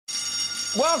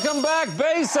Welcome back,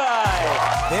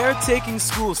 Bayside. They're taking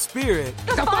school spirit.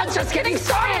 The fun's just getting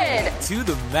started. To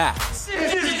the max.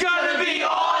 This is gonna be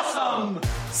awesome.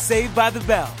 Saved by the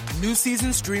Bell. New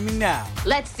season streaming now.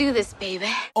 Let's do this, baby.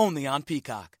 Only on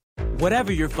Peacock.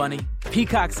 Whatever you're funny,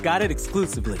 Peacock's got it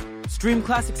exclusively. Stream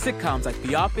classic sitcoms like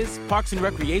The Office, Parks and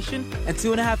Recreation, and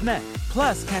 2.5 Men.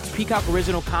 Plus, catch Peacock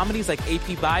original comedies like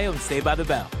AP Bio and Saved by the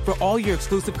Bell. For all your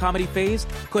exclusive comedy faves,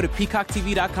 go to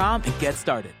peacocktv.com and get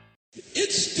started.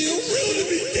 It's still real to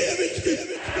me, damn it.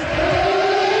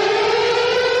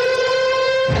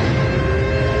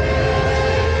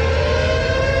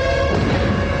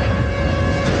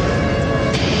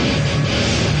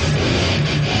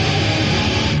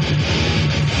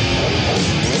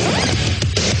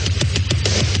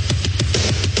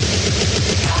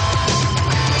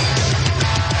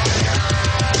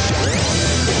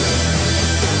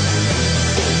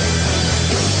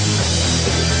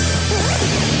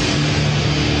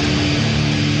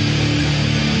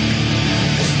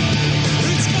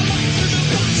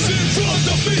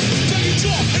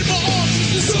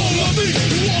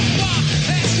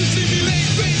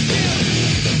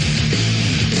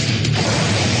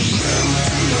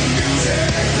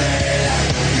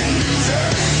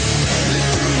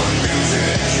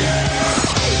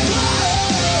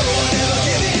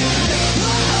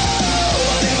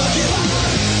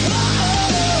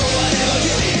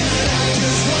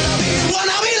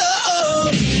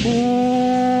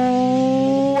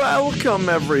 Welcome,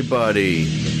 everybody.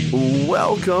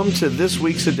 Welcome to this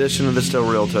week's edition of the Still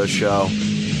Realtor Show,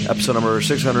 episode number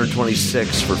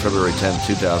 626 for February 10th,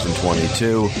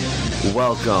 2022.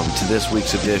 Welcome to this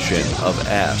week's edition of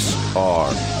SRTU.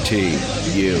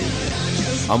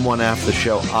 I'm one half of the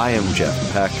show. I am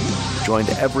Jeff Peck, joined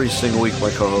every single week by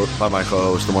my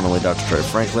co-host, the one and only Dr. Trey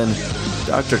Franklin.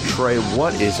 Dr. Trey,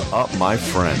 what is up, my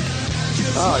friend?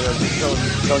 Oh, I was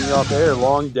just telling you off the air,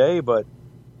 long day, but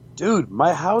dude,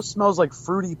 my house smells like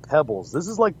Fruity Pebbles. This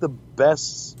is like the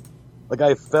best, like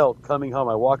I felt coming home.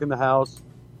 I walk in the house,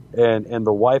 and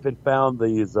the wife had found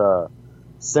these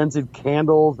scented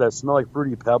candles that smell like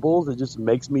Fruity Pebbles. It just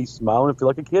makes me smile and feel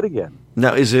like a kid again.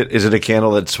 Now, is it a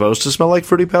candle that's supposed to smell like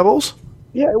Fruity Pebbles?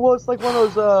 Yeah, well, it's like one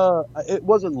of those, it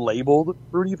wasn't labeled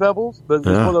Fruity Pebbles, but it's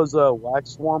one of those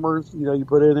wax warmers, you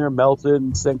put it in there, melt it,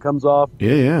 and scent comes off.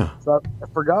 Yeah. So I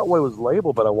forgot what it was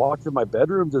labeled, but I walked in my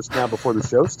bedroom just now before the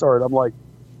show started. I'm like,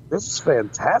 this is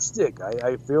fantastic.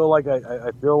 I feel like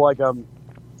I feel like I'm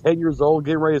 10 years old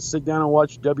getting ready to sit down and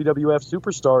watch WWF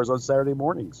Superstars on Saturday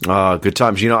mornings. Good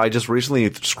times. I just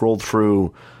recently scrolled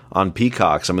through on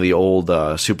Peacock some of the old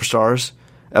Superstars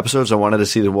episodes. I wanted to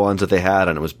see the ones that they had,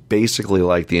 and it was basically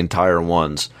like the entire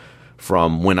ones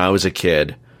from when I was a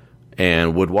kid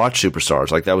and would watch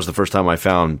Superstars. Like, that was the first time I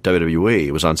found WWE.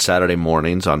 It was on Saturday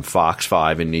mornings on Fox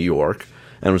 5 in New York,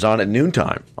 and it was on at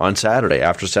noontime on Saturday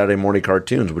after Saturday morning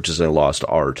cartoons, which is a lost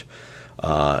art.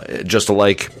 Just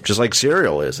like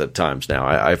Serial is at times now.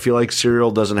 I feel like Serial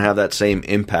doesn't have that same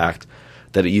impact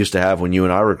that it used to have when you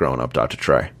and I were growing up, Dr.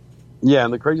 Trey. Yeah,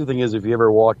 and the crazy thing is, if you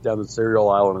ever walk down the cereal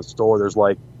aisle in a store, there's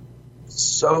like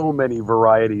so many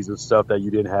varieties of stuff that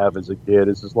you didn't have as a kid.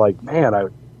 It's just like, man,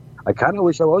 I kind of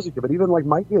wish I was a kid. But even like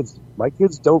my kids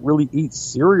don't really eat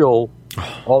cereal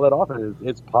all that often.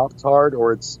 It's Pop-Tart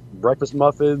or it's breakfast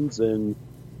muffins and,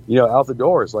 out the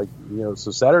door. It's like, so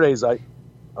Saturdays, I'm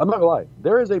not gonna lie,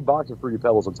 there is a box of Fruity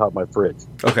Pebbles on top of my fridge.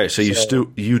 Okay, so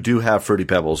you do have Fruity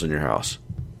Pebbles in your house.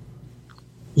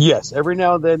 Yes, every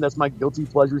now and then, that's my guilty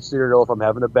pleasure cereal if I'm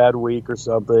having a bad week or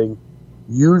something.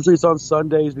 Usually it's on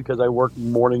Sundays because I work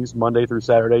mornings, Monday through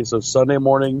Saturday. So Sunday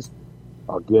mornings,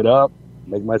 I'll get up,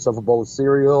 make myself a bowl of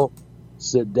cereal,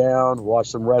 sit down, watch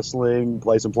some wrestling,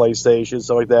 play some PlayStation,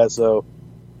 stuff like that. So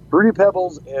Fruity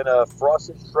Pebbles and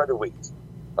Frosted Shredded Wheat,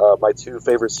 my two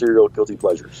favorite cereal guilty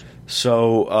pleasures.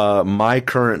 So my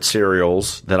current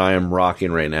cereals that I am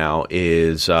rocking right now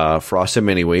is Frosted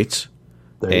Mini Wheats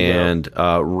and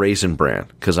Raisin Bran,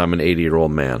 because I'm an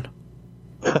 80-year-old man.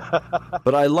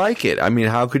 But I like it. I mean,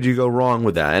 how could you go wrong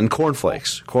with that? And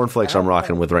cornflakes. Cornflakes I'm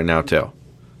rocking with right now, too.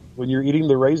 When you're eating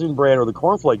the Raisin Bran or the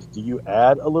cornflakes, do you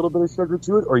add a little bit of sugar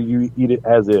to it, or you eat it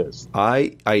as is?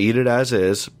 I eat it as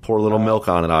is. Pour a little milk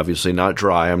on it, obviously. Not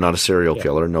dry. I'm not a cereal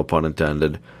killer, no pun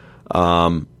intended.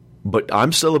 But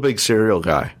I'm still a big cereal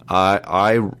guy.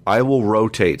 I will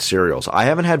rotate cereals. I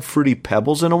haven't had Fruity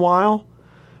Pebbles in a while,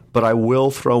 but I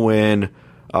will throw in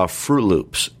Fruit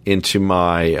Loops into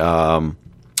my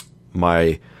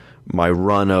my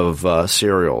run of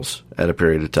cereals at a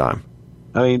period of time.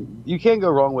 I mean, you can't go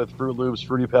wrong with Fruit Loops,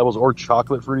 Fruity Pebbles, or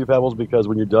chocolate Fruity Pebbles, because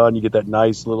when you're done, you get that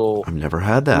nice little... I've never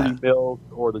had that. Fruity milk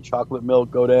or the chocolate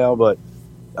milk go down, but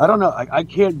I don't know. I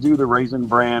can't do the Raisin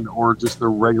Bran or just the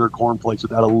regular cornflakes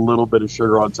without a little bit of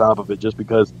sugar on top of it, just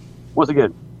because, once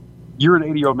again, you're an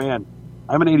 80-year-old man.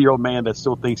 I'm an 80-year-old man that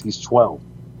still thinks he's 12.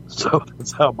 So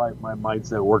that's how my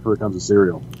mindset works when it comes to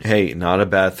cereal. Hey, not a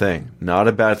bad thing. Not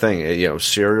a bad thing. You know,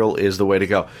 cereal is the way to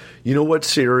go. You know what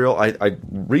cereal? I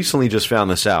recently just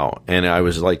found this out, and I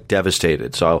was, like,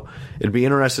 devastated. So it'd be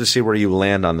interesting to see where you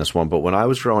land on this one. But when I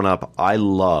was growing up, I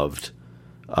loved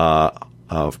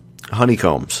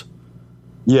honeycombs.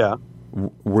 Yeah.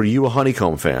 Were you a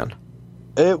honeycomb fan?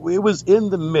 It was in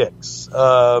the mix.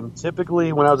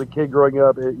 Typically, when I was a kid growing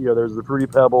up, there's the Fruity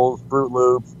Pebbles, Fruit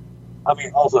Loops. I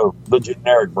mean, also the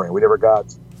generic brand. We never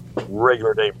got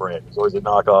regular name brand. It's always a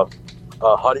knockoff.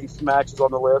 Honey Smacks is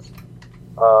on the list.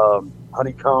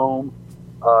 Honeycomb,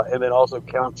 and then also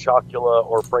Count Chocula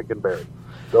or Frankenberry.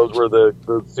 Those were the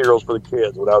cereals for the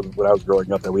kids when I was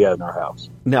growing up that we had in our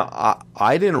house. Now,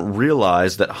 I didn't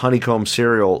realize that honeycomb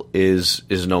cereal is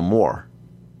no more.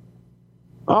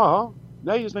 Oh,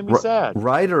 now you just made me sad.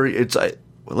 Right? Or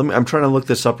I'm trying to look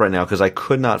this up right now because I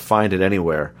could not find it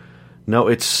anywhere. No,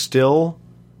 it's still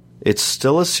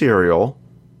a cereal,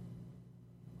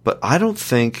 but I don't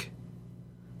think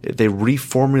they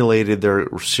reformulated their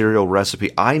cereal recipe.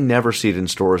 I never see it in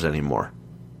stores anymore.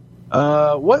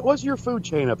 What's your food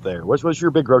chain up there? What's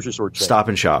your big grocery store chain? Stop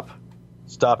and Shop.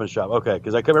 Stop and Shop. Okay,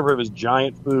 because I can't remember if it was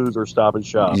Giant Foods or Stop and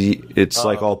Shop. It's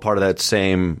like all part of that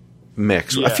same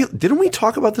mix. Yeah. Didn't we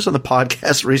talk about this on the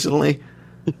podcast recently?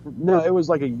 No, it was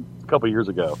like a couple years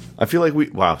ago. I feel like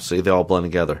they all blend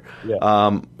together. Yeah.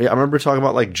 I remember talking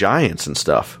about like Giants and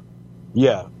stuff.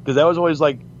 Yeah, because that was always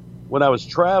like when I was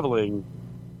traveling,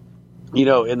 in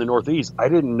the Northeast, I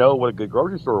didn't know what a good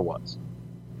grocery store was.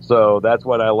 So that's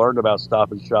when I learned about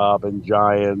Stop and Shop and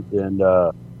Giant, and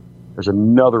there's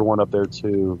another one up there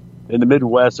too. In the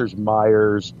Midwest, there's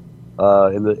Myers.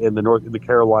 In the North, in the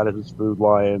Carolinas, it's Food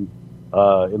Lion.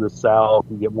 In the South,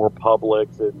 you get more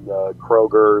Publix and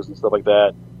Kroger's and stuff like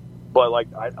that. But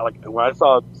when I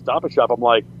saw Stop and Shop,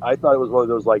 I thought it was one of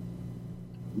those like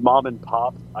mom and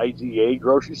pop IGA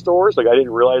grocery stores. Like I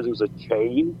didn't realize it was a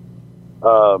chain.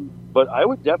 But I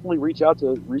would definitely reach out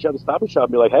to Stop and Shop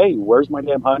and be like, hey, where's my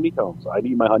damn honeycombs? I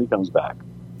need my honeycombs back.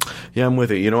 Yeah, I'm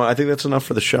with you. You know what? I think that's enough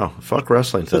for the show. Fuck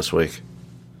wrestling this week.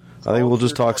 I think we'll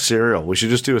just talk cereal. We should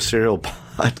just do a cereal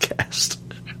podcast.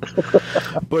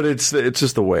 But it's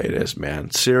just the way it is,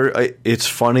 man. Cereal. It's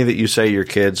funny that you say your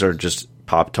kids are just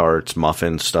Pop-Tarts,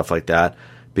 muffins, stuff like that,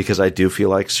 because I do feel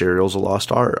like cereal's a lost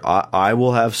art. I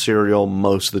will have cereal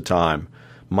most of the time.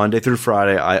 Monday through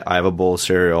Friday, I have a bowl of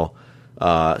cereal.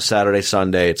 Saturday,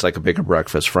 Sunday, it's like a bigger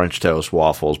breakfast, French toast,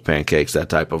 waffles, pancakes, that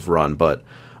type of run. But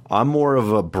I'm more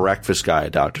of a breakfast guy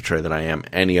at Dr. Trey than I am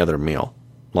any other meal,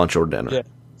 lunch or dinner. Yeah.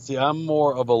 See, I'm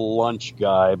more of a lunch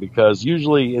guy because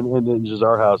usually in just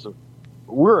our house,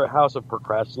 we're a house of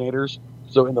procrastinators.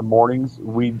 So in the mornings,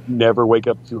 we never wake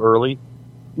up too early.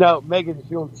 Now, Megan,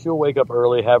 she'll wake up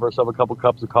early, have herself a couple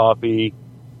cups of coffee,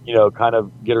 kind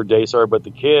of get her day started. But the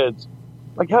kids,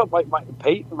 like how my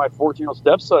Peyton, my 14-year-old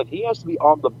stepson, he has to be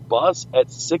on the bus at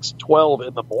 6:12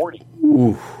 in the morning.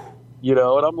 Ooh. And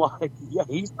I'm like, yeah,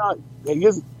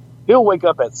 he'll wake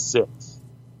up at 6.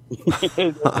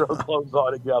 And throw clothes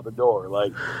on and get out the door.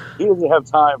 Like he doesn't have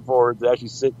time to actually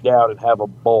sit down and have a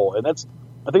bowl. And I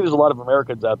think there's a lot of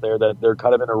Americans out there that they're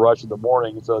kind of in a rush in the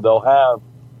morning, so they'll have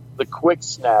the quick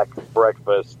snack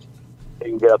breakfast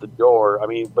and get out the door. I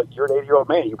mean, but you're an 80-year-old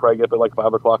man. You probably get up at like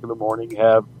 5 o'clock in the morning,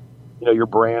 have your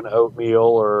bran oatmeal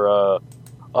or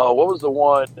what was the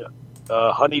one?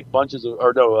 Honey bunches of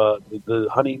the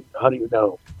honey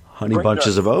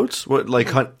bunches of oats. What, like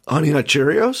honey nut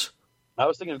Cheerios? I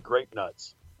was thinking of grape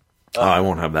nuts. I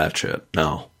won't have that shit.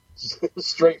 No.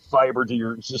 Straight fiber to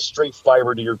your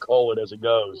colon as it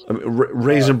goes. I mean,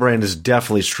 Raisin Bran is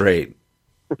definitely straight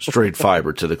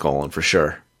fiber to the colon for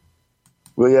sure.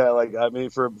 Well, yeah,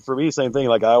 for me, same thing.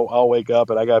 Like I'll wake up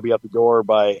and I gotta be out the door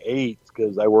by 8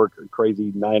 because I work a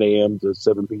crazy 9 a.m. to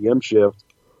 7 p.m. shift.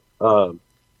 So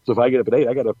if I get up at 8,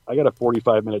 I got a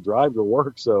 45-minute drive to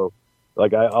work. So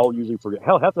like I'll usually forget.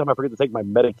 Hell, half the time I forget to take my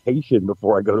medication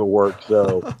before I go to work.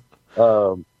 So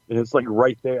and it's like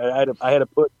right there. I had to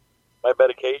put my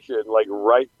medication like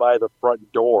right by the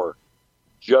front door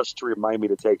just to remind me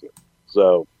to take it.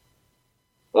 So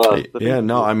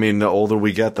the older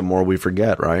we get, the more we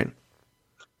forget, right?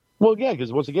 Well, yeah,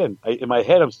 because once again, in my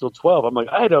head, I'm still 12. I'm like,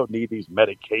 I don't need these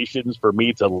medications for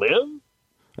me to live.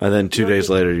 And then 2 days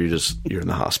later, you're in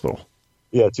the hospital.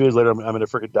 Yeah, 2 days later, I'm in a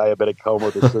freaking diabetic coma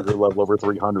with a sugar level over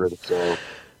 300.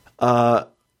 So,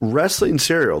 wrestling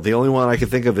cereal. The only one I can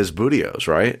think of is Booty-O's,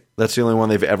 right? That's the only one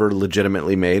they've ever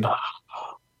legitimately made.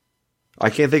 I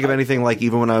can't think of anything like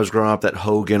even when I was growing up that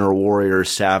Hogan or Warrior or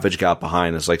Savage got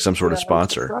behind as like some sort of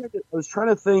sponsor. I was trying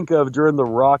to think of during the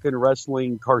rock and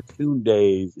wrestling cartoon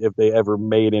days if they ever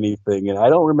made anything, and I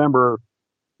don't remember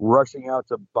rushing out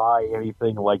to buy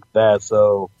anything like that.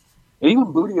 So, and even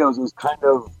Bootios was kind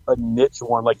of a niche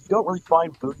one. Like, you don't really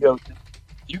find Bootios. Do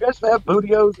you guys have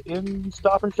Bootios in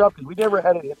Stop and Shop? Because we never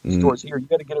had it in stores here. You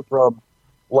got to get it from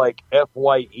like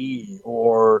FYE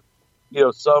or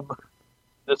some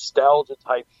nostalgia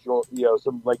type short,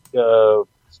 some like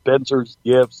Spencer's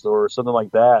Gifts or something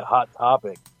like that. Hot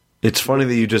Topic. It's funny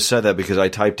that you just said that because I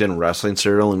typed in wrestling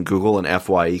cereal in Google and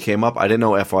FYE came up. I didn't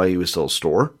know FYE was still a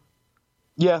store.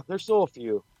 Yeah, there's still a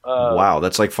few. Wow,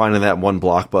 that's like finding that one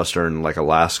Blockbuster in like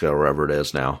Alaska or wherever it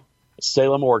is now.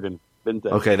 Salem, Oregon.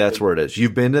 Okay, that's where it is.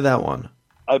 You've been to that one?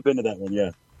 I've been to that one, yeah.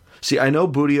 See, I know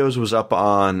Bootios was up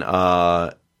on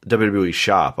WWE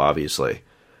Shop, obviously.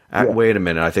 Wait a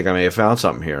minute, I think I may have found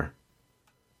something here.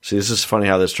 See, this is funny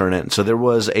how this turned in. So there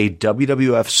was a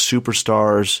WWF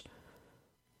Superstars.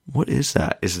 What is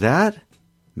that? Is that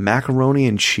macaroni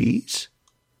and cheese?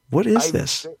 What is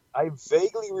this? I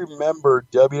vaguely remember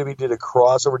WWE did a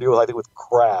crossover deal, I think, with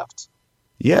Kraft.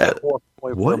 Yeah.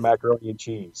 For macaroni and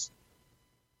cheese.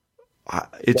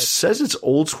 It says it's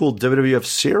old school WWF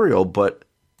cereal, but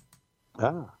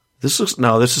this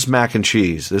is mac and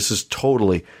cheese. This is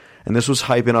totally, and this was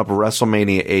hyping up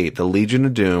WrestleMania 8, the Legion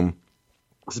of Doom.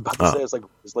 I was about to say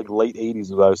it's like late 80s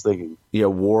is what I was thinking. Yeah,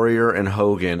 Warrior and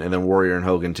Hogan, and then Warrior and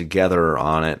Hogan together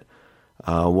on it.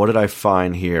 What did I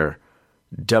find here?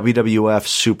 WWF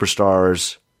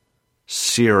Superstars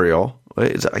cereal.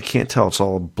 I can't tell. It's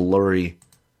all blurry.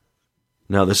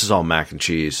 No, this is all mac and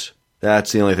cheese.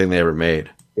 That's the only thing they ever made.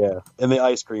 Yeah, and the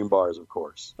ice cream bars, of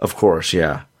course. Of course,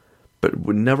 yeah. But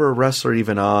never a wrestler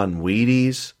even on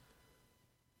Wheaties?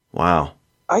 Wow.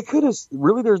 I could have...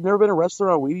 Really, there's never been a wrestler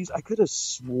on Wheaties? I could have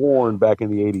sworn back in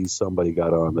the 80s somebody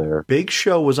got on there. Big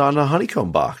Show was on a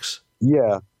Honeycomb Box.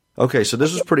 Yeah. Okay, so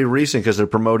this was pretty recent because they're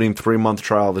promoting 3-month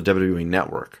trial of the WWE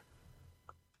Network.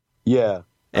 Yeah.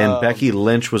 And Becky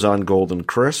Lynch was on Golden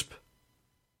Crisp.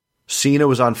 Cena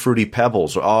was on Fruity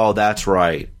Pebbles. Oh, that's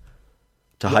right.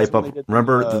 To hype up.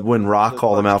 Remember when Rock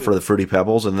called them out for the Fruity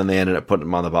Pebbles and then they ended up putting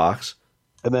them on the box?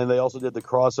 And then they also did the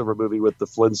crossover movie with the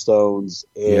Flintstones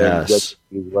and yes. as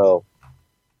well.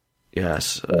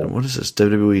 Yes. What is this?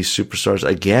 WWE Superstars.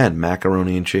 Again,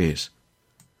 macaroni and cheese.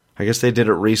 I guess they did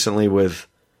it recently with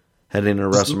heading into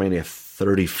WrestleMania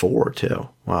 34 too.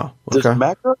 Wow. Okay.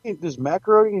 Does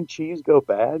macaroni and cheese go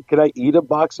bad? Could I eat a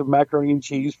box of macaroni and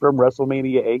cheese from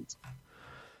WrestleMania 8?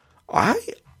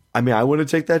 I mean, I wouldn't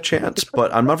take that chance,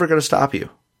 but I'm never going to stop you.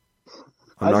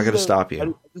 I'm not going to stop you.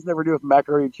 I just never knew if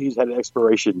macaroni and cheese had an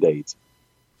expiration date.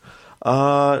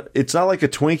 It's not like a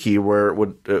Twinkie where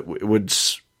it would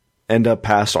end up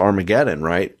past Armageddon,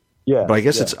 right? Yeah. But I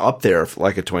guess it's up there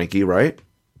like a Twinkie, right?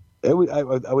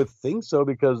 I would think so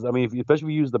because, I mean, especially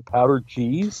if you use the powdered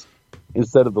cheese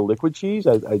instead of the liquid cheese,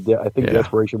 I think the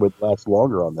expiration would last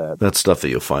longer on that. That's stuff that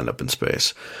you'll find up in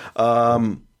space.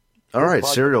 All right,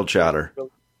 cereal chatter.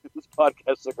 This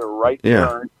podcast took a right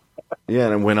turn. Yeah,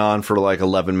 and it went on for like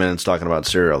 11 minutes talking about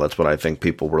cereal. That's what I think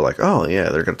people were like, oh, yeah,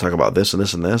 they're going to talk about this and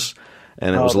this and this.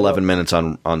 And it was 11 minutes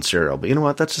on cereal. But you know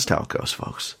what? That's just how it goes,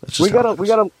 folks. We got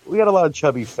a lot of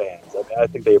chubby fans. I mean, I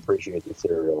think they appreciate the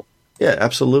cereal. Yeah,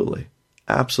 absolutely.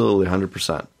 Absolutely,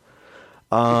 100%.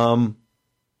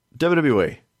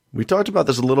 WWE. We talked about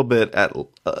this a little bit at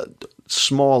a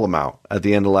small amount at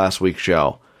the end of last week's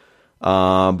show.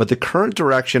 But the current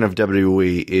direction of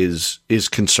WWE is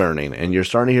concerning, and you're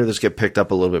starting to hear this get picked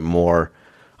up a little bit more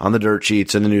on the dirt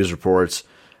sheets and the news reports,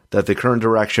 that the current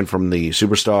direction from the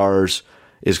Superstars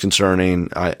is concerning.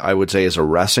 I would say as a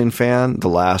wrestling fan, the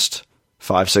last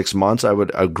 5-6 months, I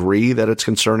would agree that it's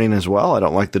concerning as well. I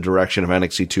don't like the direction of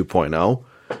NXT 2.0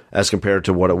 as compared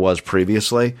to what it was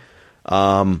previously.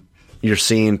 You're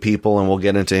seeing people, and we'll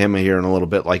get into him here in a little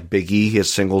bit, like Big E.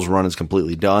 His singles run is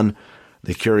completely done.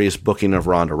 The curious booking of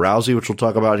Ronda Rousey, which we'll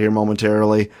talk about here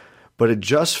momentarily. But it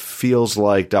just feels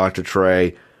like, Dr.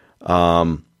 Trey,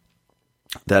 that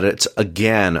it's,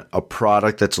 again, a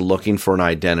product that's looking for an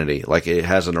identity. Like it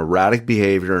has an erratic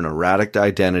behavior, an erratic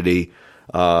identity,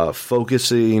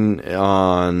 focusing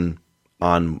on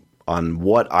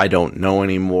what I don't know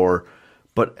anymore.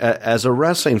 But as a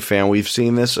wrestling fan, we've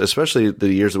seen this, especially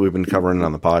the years that we've been covering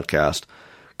on the podcast,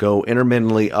 go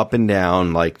intermittently up and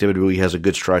down. Like WWE has a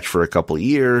good stretch for a couple of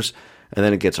years, and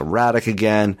then it gets erratic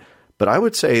again. But I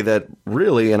would say that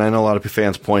really, and I know a lot of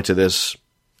fans point to this,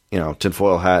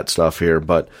 tinfoil hat stuff here,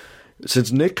 but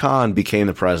since Nick Khan became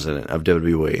the president of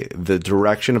WWE, the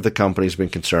direction of the company has been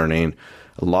concerning.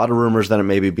 A lot of rumors that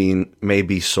it may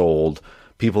be sold.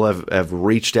 People have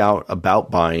reached out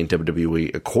about buying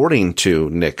WWE, according to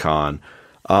Nick Khan.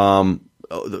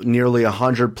 Nearly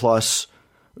 100 plus,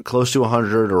 close to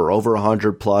 100 or over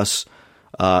 100 plus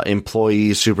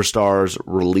employees, superstars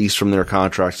released from their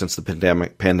contracts since the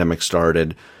pandemic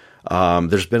started.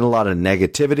 There's been a lot of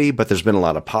negativity, but there's been a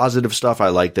lot of positive stuff. I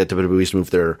like that WWE's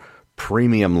moved their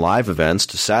premium live events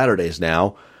to Saturdays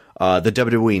now. The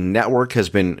WWE Network has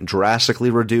been drastically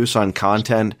reduced on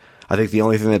content. I think the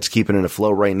only thing that's keeping it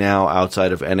afloat right now,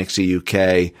 outside of NXT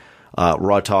UK,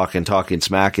 Raw Talk, and Talking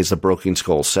Smack, is the Broken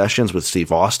Skull Sessions with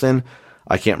Steve Austin.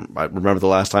 I remember the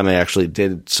last time they actually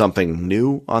did something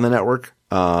new on the network,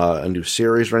 a new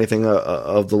series or anything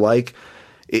of the like.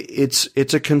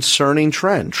 It's a concerning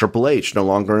trend. Triple H no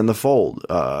longer in the fold,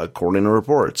 according to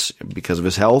reports, because of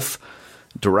his health,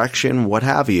 direction, what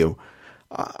have you.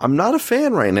 I'm not a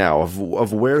fan right now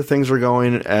of where things are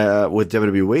going with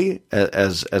WWE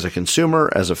as a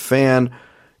consumer, as a fan.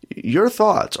 Your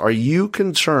thoughts? Are you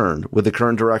concerned with the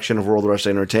current direction of World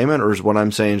Wrestling Entertainment, or is what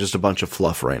I'm saying just a bunch of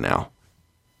fluff right now?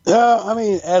 I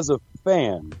mean, as a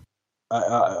fan,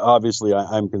 obviously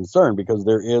I'm concerned because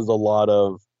there is a lot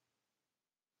of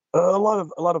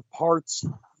parts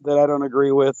that I don't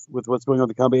agree with what's going on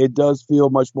with the company. It does feel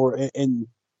much more, and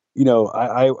you know,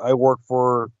 I work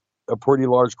for a pretty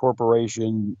large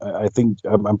corporation. I think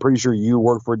I'm pretty sure you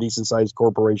work for a decent sized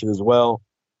corporation as well.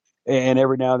 And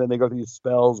every now and then they go through these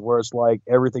spells where it's like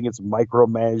everything gets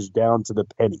micromanaged down to the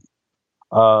penny.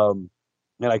 And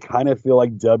I kind of feel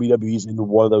like WWE's in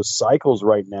one of those cycles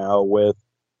right now with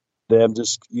them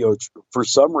just, you know, for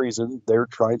some reason they're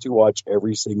trying to watch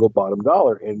every single bottom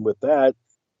dollar. And with that,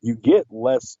 you get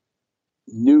less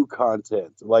new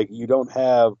content. Like you don't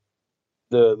have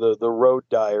the road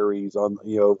diaries on,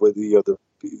 you know, with the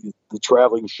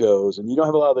traveling shows, and you don't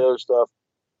have a lot of the other stuff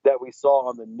that we saw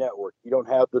on the network. You don't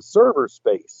have the server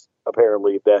space,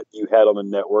 apparently, that you had on the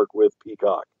network with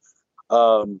Peacock.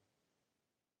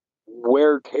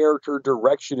 Where character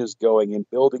direction is going and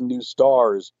building new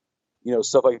stars, you know,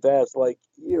 stuff like that. It's like,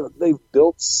 you know, they've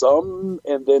built some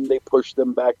and then they push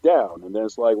them back down. And then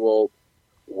it's like, well,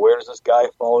 where does this guy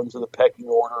fall into the pecking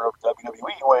order of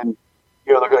WWE when,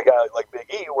 you know, they're going to guy like Big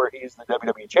E, where he's the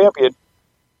WWE champion,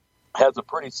 has a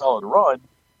pretty solid run,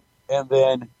 and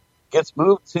then gets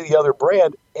moved to the other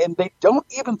brand, and they don't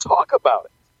even talk about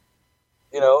it.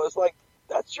 You know, it's like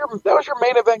that was your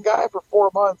main event guy for 4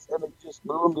 months, and they just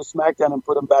move him to SmackDown and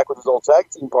put him back with his old tag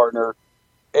team partner,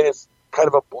 and it's kind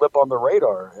of a blip on the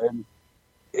radar, and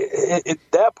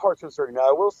that part's concerning. Now,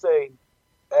 I will say,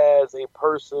 as a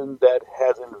person that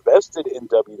has invested in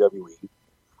WWE,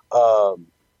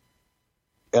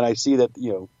 and I see that,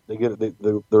 you know, they get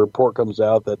the report comes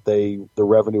out that the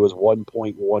revenue was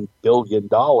 $1.1 billion,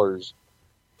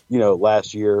 you know,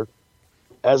 last year.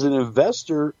 As an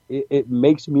investor, it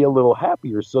makes me a little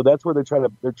happier. So that's where they're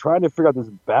trying to figure out this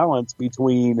balance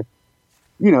between,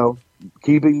 you know,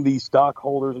 keeping the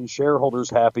stockholders and shareholders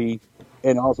happy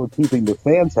and also keeping the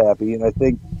fans happy. And I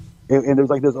think, and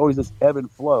there's always this ebb and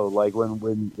flow. Like when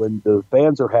the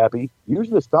fans are happy,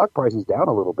 usually the stock price is down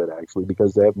a little bit, actually,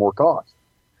 because they have more costs.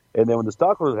 And then when the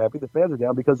stockholders are happy, the fans are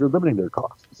down because they're limiting their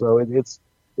costs. So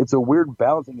it's a weird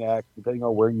balancing act depending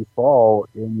on where you fall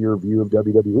in your view of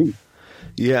WWE.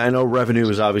 Yeah, I know revenue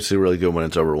is obviously really good when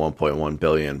it's over $1.1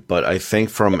 billion, but I think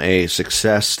from a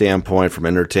success standpoint, from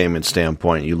entertainment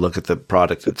standpoint, you look at the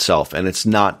product itself, and it's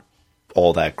not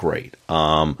all that great.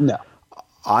 No.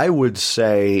 I would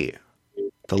say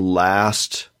the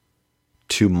last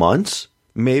 2 months,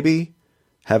 maybe,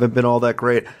 haven't been all that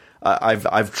great.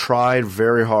 I've tried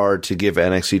very hard to give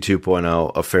NXT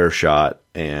 2.0 a fair shot,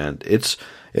 and it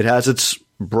has its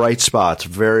bright spots,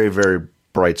 very, very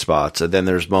bright spots. And then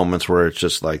there's moments where it's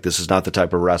just like, this is not the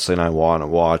type of wrestling I want to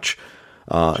watch.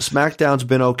 SmackDown's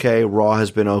been okay, Raw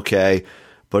has been okay,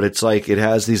 but it's like it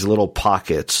has these little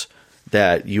pockets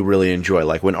that you really enjoy.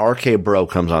 Like when RK Bro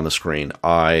comes on the screen,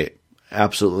 I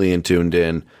absolutely am tuned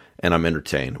in and I'm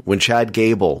entertained. When Chad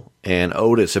Gable and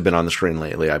Otis have been on the screen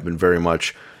lately, I've been very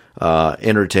much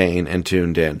entertained and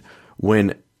tuned in.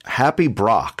 When Happy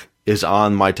Brock is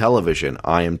on my television,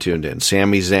 I am tuned in.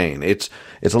 Sami Zayn. It's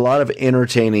a lot of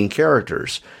entertaining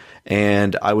characters.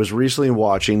 And I was recently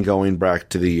watching, going back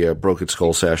to the Broken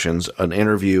Skull Sessions, an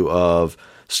interview of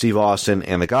Steve Austin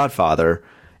and The Godfather,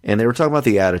 and they were talking about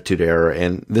the Attitude Era,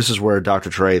 and this is where Dr.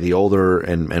 Trey, the older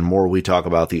and more we talk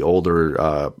about the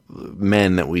older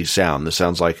men that we sound. This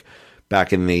sounds like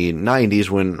back in the 90s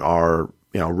when our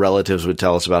relatives would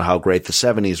tell us about how great the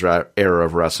 70s era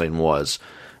of wrestling was,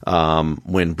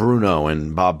 when Bruno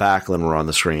and Bob Backlund were on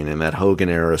the screen and that Hogan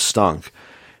era stunk.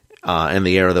 in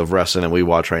the era of wrestling that we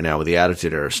watch right now with the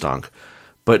Attitude Era stunk.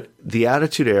 But the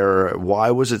Attitude Era,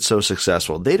 why was it so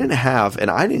successful? They didn't have,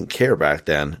 and I didn't care back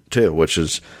then too, which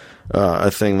is a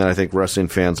thing that I think wrestling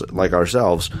fans like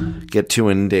ourselves get too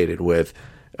inundated with.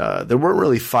 There weren't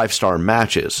really 5-star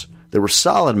matches. There were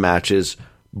solid matches,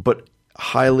 but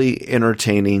highly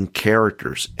entertaining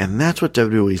characters, and that's what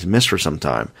WWE's missed for some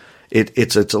time.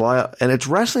 It's a lot, and it's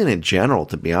wrestling in general,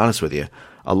 to be honest with you.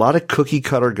 A lot of cookie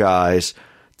cutter guys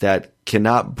that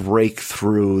cannot break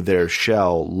through their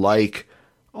shell, like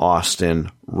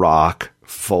Austin, Rock,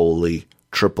 Foley,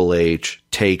 Triple H,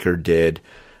 Taker did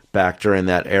back during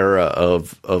that era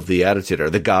of the Attitude Era,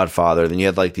 the Godfather. Then you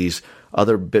had like these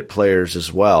other bit players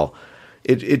as well.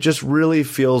 It just really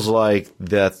feels like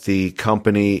that the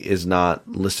company is not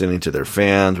listening to their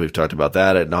fans. We've talked about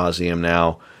that ad nauseum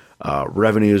now.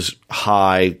 Revenue's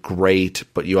high, great,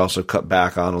 but you also cut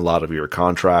back on a lot of your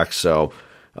contracts. So,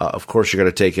 of course, you're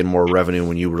going to take in more revenue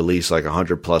when you release like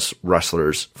 100+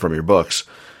 wrestlers from your books.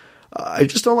 I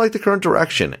just don't like the current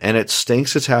direction, and it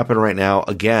stinks it's happened right now,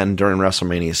 again, during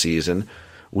WrestleMania season.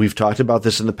 We've talked about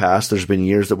this in the past. There's been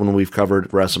years that when we've covered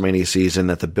WrestleMania season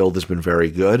that the build has been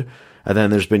very good. And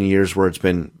then there's been years where it's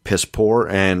been piss poor,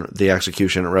 and the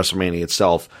execution at WrestleMania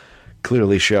itself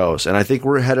clearly shows. And I think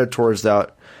we're headed towards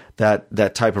that type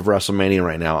of WrestleMania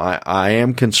right now. I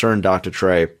am concerned, Dr.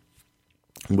 Trey,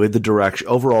 with the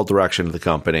overall direction of the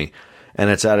company, and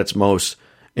it's at its most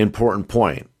important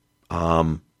point.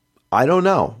 I don't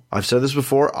know. I've said this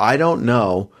before. I don't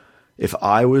know if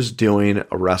I was doing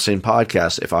a wrestling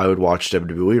podcast, if I would watch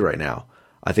WWE right now.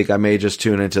 I think I may just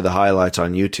tune into the highlights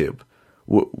on YouTube.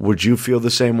 Would you feel the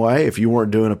same way if you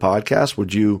weren't doing a podcast?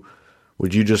 Would you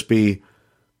just be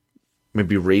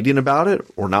maybe reading about it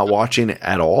or not watching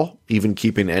at all, even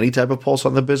keeping any type of pulse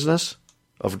on the business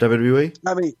of WWE?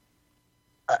 I mean,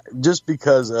 just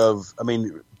because of,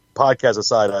 podcast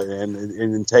aside,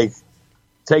 and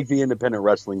take the independent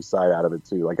wrestling side out of it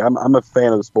too. Like I'm a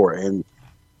fan of the sport, and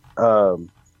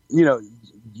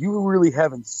you really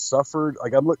haven't suffered.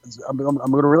 Like I'm going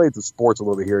to relate to sports a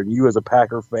little bit here, and you as a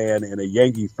Packer fan and a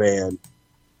Yankee fan,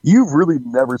 you've really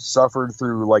never suffered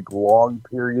through like long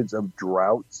periods of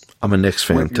droughts. I'm a Knicks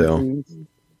fan too.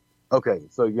 Okay,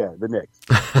 so yeah, the Knicks.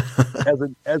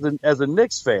 as a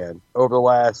Knicks fan over the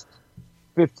last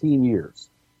 15 years,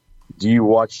 do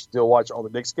you still watch all the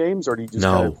Knicks games, or do you just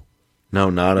No,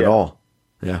 not at all.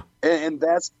 Yeah. And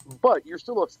but you're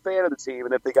still a fan of the team,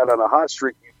 and if they got on a hot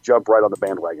streak, you jump right on the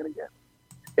bandwagon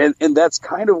again. And that's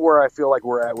kind of where I feel like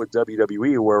we're at with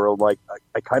WWE, where like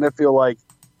I kind of feel like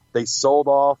they sold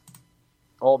off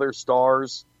all their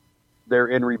stars. They're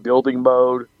in rebuilding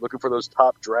mode, looking for those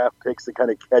top draft picks to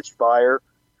kind of catch fire.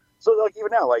 So like even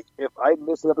now, like if I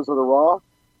miss an episode of Raw,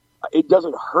 it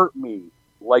doesn't hurt me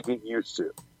like it used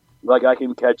to. Like I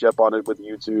can catch up on it with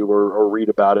YouTube or read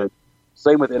about it.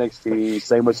 Same with NXT,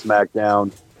 same with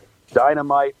SmackDown.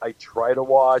 Dynamite, I try to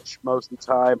watch most of the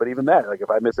time, but even that, like if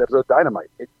I miss an episode of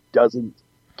Dynamite, it doesn't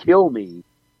kill me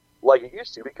like it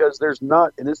used to, because there's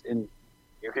not, and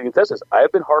you can contest this,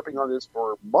 I've been harping on this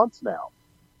for months now.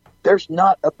 There's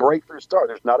not a breakthrough star.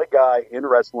 There's not a guy in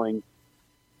wrestling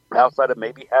outside of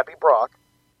maybe Happy Brock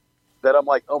that I'm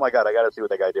like, oh my God, I got to see what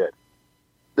that guy did.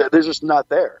 There's just not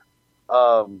there.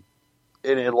 And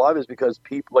a lot of it is because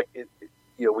people, like,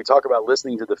 we talk about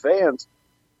listening to the fans.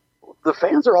 The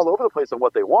fans are all over the place on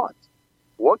what they want.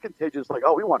 One contingent's like,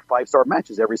 oh, we want 5-star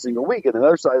matches every single week. And the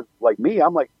other side, like me,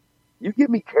 I'm like, you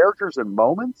give me characters and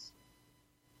moments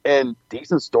and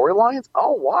decent storylines,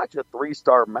 I'll watch a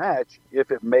 3-star match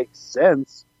if it makes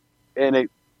sense and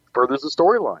it furthers the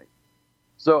storyline.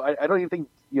 So I don't even think,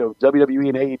 WWE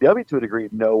and AEW to a degree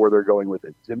know where they're going with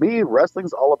it. To me,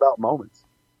 wrestling's all about moments.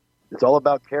 It's all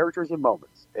about characters and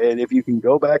moments. And if you can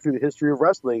go back through the history of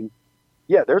wrestling,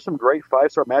 yeah, there's some great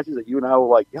 5-star matches that you and I were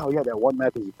like, oh yeah, that one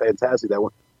match was fantastic. That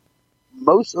one.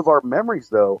 Most of our memories,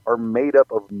 though, are made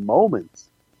up of moments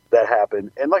that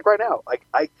happen. And like right now, like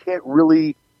I can't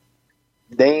really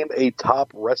name a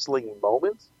top wrestling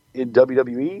moment in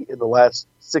WWE in the last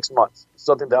 6 months.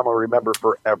 Something that I'm going to remember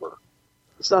forever.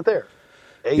 It's not there.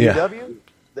 AEW,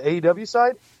 the AEW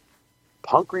side,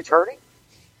 Punk returning,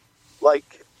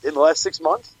 like in the last 6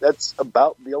 months, that's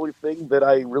about the only thing that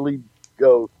I really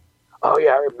go, oh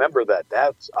yeah, I remember that.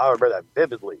 I remember that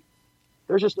vividly.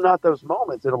 There's just not those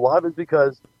moments, and a lot of it's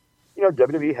because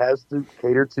WWE has to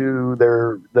cater to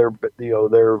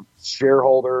their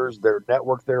shareholders, their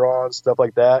network they're on, stuff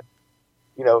like that.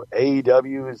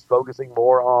 AEW is focusing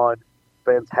more on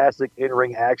fantastic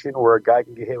in-ring action where a guy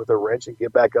can get hit with a wrench and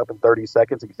get back up in 30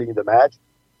 seconds and continue the match.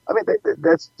 I mean,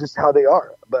 that's just how they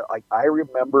are. But I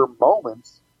remember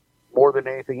moments more than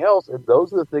anything else. And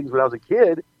those are the things when I was a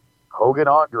kid, Hogan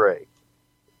Andre,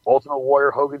 Ultimate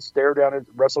Warrior Hogan stare down at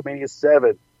WrestleMania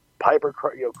 7, Piper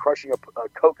crushing a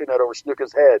coconut over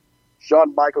Snuka's head,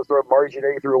 Shawn Michaels throwing Marty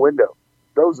Jannetty through a window.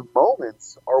 Those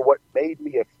moments are what made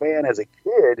me a fan as a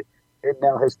kid and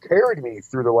now has carried me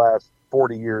through the last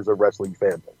 40 years of wrestling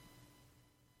fandom.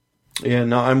 Yeah,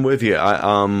 no, I'm with you.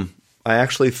 I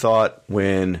actually thought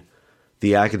when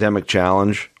the Academic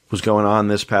Challenge was going on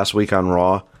this past week on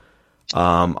Raw,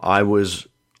 I was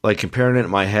like comparing it in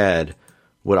my head.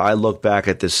 Would I look back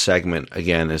at this segment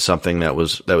again as something that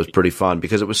was pretty fun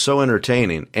because it was so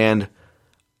entertaining? And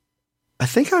I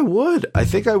think I would. I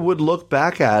think I would look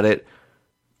back at it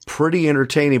pretty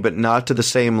entertaining, but not to the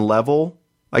same level,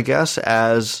 I guess,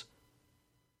 as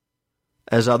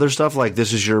other stuff like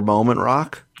This Is Your Moment,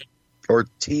 Rock. Or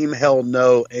Team Hell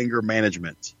No Anger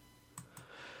Management.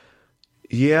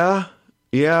 Yeah,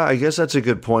 I guess that's a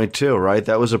good point too, right?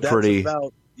 That was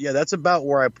that's about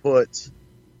where I put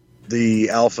the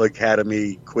Alpha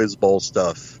Academy Quiz Bowl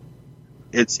stuff.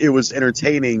 It was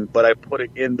entertaining, but I put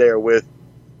it in there with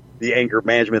the anger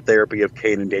management therapy of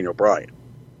Kane and Daniel Bryan.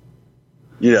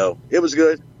 It was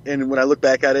good, and when I look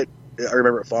back at it, I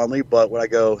remember it fondly. But when I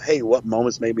go, hey, what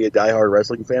moments made me a diehard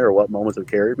wrestling fan, or what moments have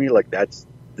carried me? Like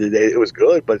it was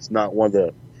good, but it's not one of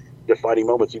the defining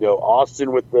moments.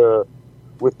 Austin with the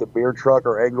beer truck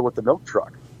or Angle with the milk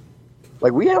truck.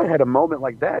 Like we haven't had a moment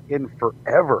like that in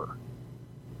forever.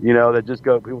 That just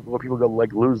people go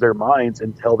like lose their minds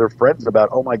and tell their friends about,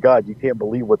 oh my God, you can't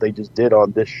believe what they just did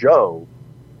on this show.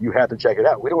 You have to check it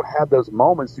out. We don't have those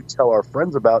moments to tell our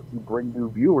friends about to bring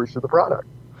new viewers to the product.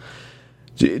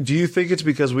 Do you think it's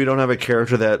because we don't have a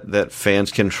character that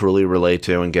fans can truly relate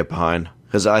to and get behind?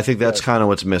 Because I think that's kind of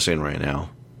what's missing right now.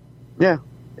 Yeah,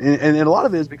 and a lot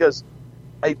of it is because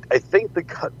I think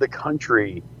the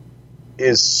country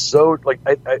is so like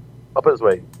I'll put it this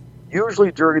way.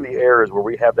 Usually during the eras where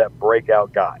we have that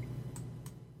breakout guy,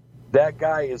 that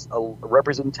guy is a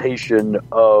representation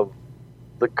of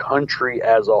the country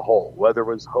as a whole. Whether it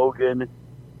was Hogan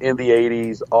in the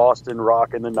 80s, Austin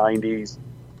Rock in the 90s,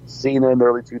 Cena in the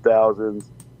early 2000s,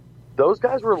 those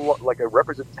guys were like a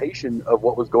representation of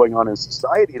what was going on in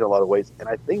society in a lot of ways. And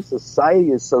I think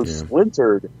society is so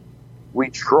splintered, we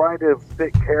try to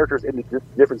fit characters into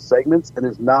different segments, and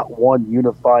there's not one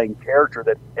unifying character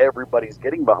that everybody's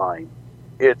getting behind.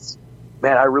 It's,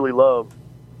 man, I really love,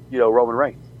 Roman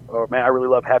Reigns, or man, I really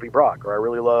love Happy Brock, or I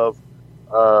really love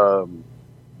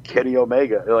Kenny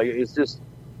Omega. Like it's just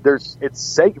it's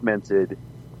segmented,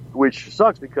 which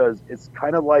sucks because it's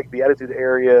kind of like the Attitude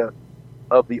Area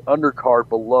of the undercard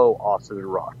below Austin and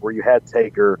Rock, where you had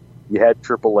Taker, you had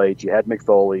Triple H, you had Mick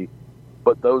Foley,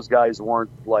 but those guys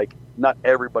weren't like. Not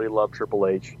everybody loved Triple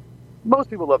H. Most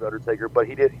people loved Undertaker, but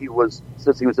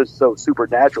since he was just so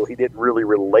supernatural, he didn't really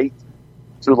relate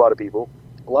to a lot of people.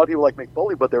 A lot of people like Mick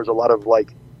Foley, but there was a lot of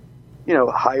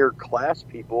higher class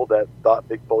people that thought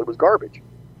Mick Foley was garbage.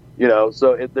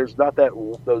 So there's not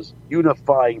those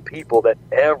unifying people that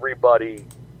everybody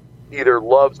either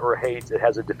loves or hates and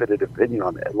has a definitive opinion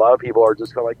on that. A lot of people are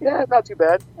just kind of like, yeah, not too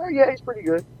bad. Oh, yeah, he's pretty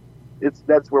good.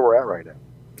 That's where we're at right now.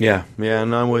 Yeah,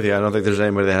 and I'm with you. I don't think there's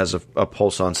anybody that has a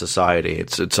pulse on society.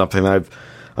 It's something that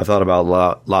I've thought about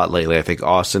a lot lately. I think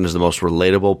Austin is the most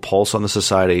relatable pulse on the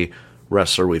society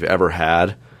wrestler we've ever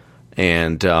had,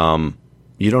 and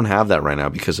you don't have that right now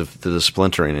because of the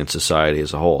splintering in society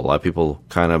as a whole. A lot of people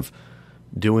kind of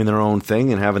doing their own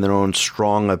thing and having their own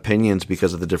strong opinions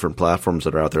because of the different platforms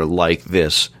that are out there like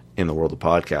this in the world of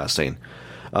podcasting.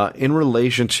 In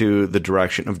relation to the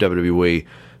direction of WWE,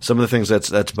 some of the things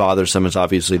that's bothersome is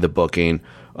obviously the booking.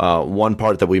 One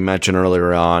part that we mentioned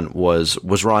earlier on was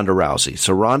Ronda Rousey.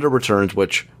 So Ronda returns,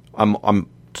 which I'm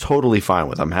totally fine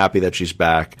with. I'm happy that she's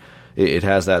back. It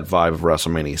has that vibe of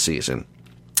WrestleMania season.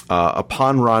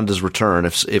 Upon Ronda's return,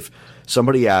 if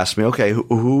somebody asks me, okay,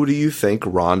 who do you think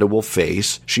Ronda will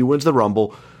face? She wins the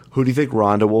Rumble. Who do you think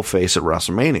Ronda will face at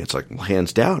WrestleMania? It's like,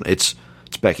 hands down, it's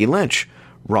Becky Lynch.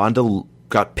 Ronda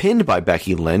got pinned by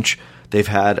Becky Lynch. They've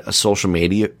had a social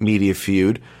media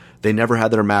feud. They never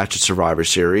had their match at Survivor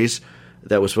Series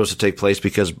that was supposed to take place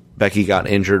because Becky got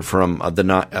injured from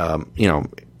the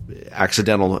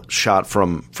accidental shot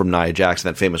from Nia Jax,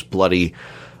 that famous bloody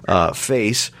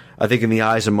face. I think in the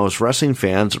eyes of most wrestling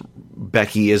fans,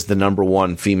 Becky is the number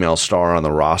one female star on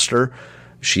the roster.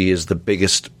 She is the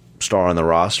biggest star on the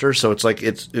roster. So it's like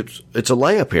it's a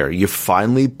layup here. You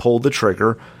finally pulled the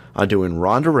trigger on doing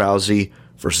Ronda Rousey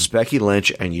versus Becky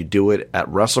Lynch, and you do it at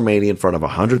WrestleMania in front of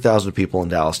 100,000 people in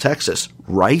Dallas, Texas.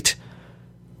 Right?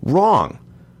 Wrong.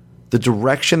 The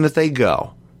direction that they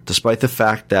go, despite the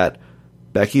fact that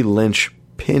Becky Lynch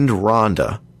pinned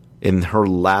Ronda in her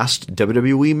last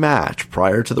WWE match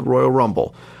prior to the Royal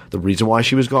Rumble, the reason why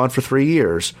she was gone for 3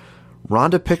 years,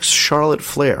 Ronda picks Charlotte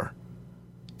Flair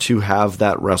to have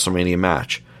that WrestleMania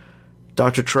match.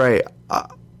 Dr. Trey,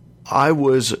 I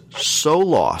was so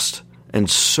lost and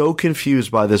so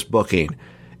confused by this booking.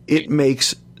 It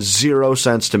makes zero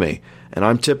sense to me. And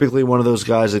I'm typically one of those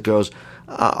guys that goes,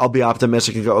 I'll be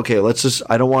optimistic and go, okay,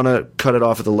 I don't want to cut it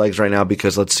off at the legs right now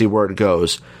because let's see where it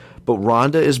goes. But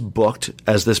Ronda is booked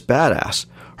as this badass.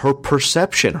 Her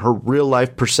perception, her real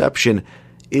life perception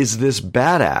is this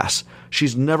badass.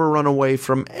 She's never run away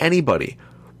from anybody.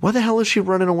 Why the hell is she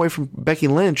running away from Becky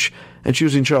Lynch and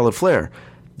choosing Charlotte Flair?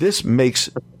 This makes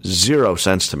zero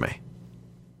sense to me.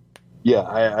 Yeah,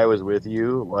 I was with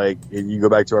you. Like, if you go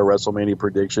back to our WrestleMania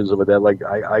predictions of that, like,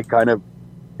 I kind of,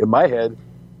 in my head,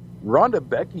 Ronda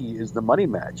Becky is the money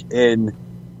match. And,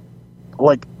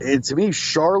 like, to me,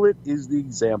 Charlotte is the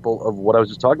example of what I was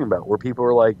just talking about, where people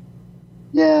are like,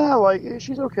 yeah, like,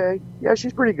 she's okay. Yeah,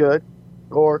 she's pretty good.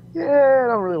 Or, yeah, I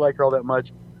don't really like her all that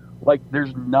much. Like,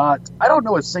 I don't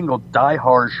know a single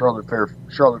diehard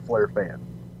Charlotte Flair fan.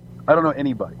 I don't know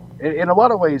anybody. In a lot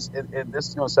of ways, and this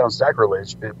is going to sound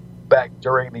sacrilege, back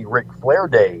during the Ric Flair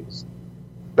days,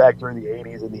 back during the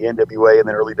 80s and the NWA and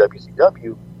then early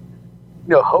WCW,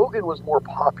 Hogan was more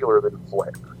popular than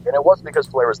Flair. And it wasn't because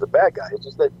Flair was the bad guy. It's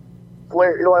just that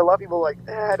Flair, a lot of people are like,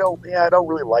 I don't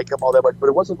really like him all that much, but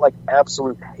it wasn't like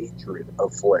absolute hatred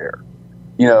of Flair.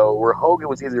 Where Hogan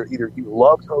was either you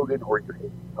loved Hogan or you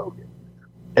hated Hogan.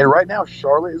 And right now,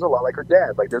 Charlotte is a lot like her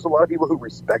dad. Like, there's a lot of people who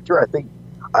respect her.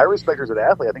 I respect her as an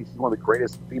athlete. I think she's one of the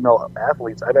greatest female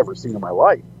athletes I've ever seen in my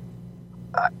life.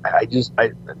 I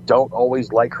don't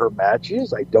always like her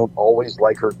matches. I don't always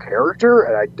like her character,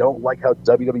 and I don't like how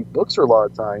WWE books her a lot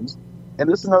of times. And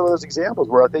this is another of those examples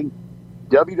where I think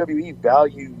WWE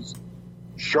values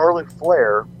Charlotte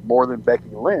Flair more than Becky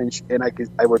Lynch, and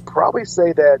I would probably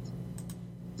say that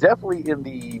definitely in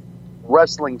the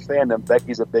wrestling fandom,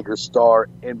 Becky's a bigger star,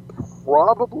 and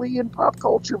probably in pop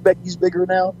culture, Becky's bigger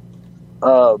now.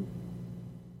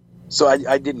 So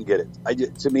I didn't get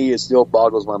it. To me, it still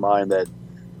boggles my mind that,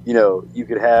 you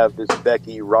could have this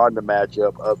Becky-Ronda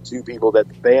matchup of two people that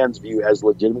the fans view as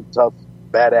legitimate, tough,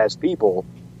 badass people,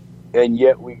 and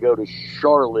yet we go to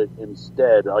Charlotte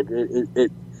instead. Like, the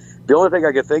only thing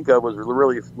I could think of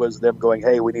was them going,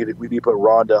 hey, we need to put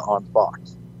Ronda on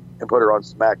Fox and put her on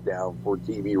SmackDown for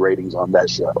TV ratings on that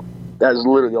show. That is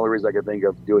literally the only reason I could think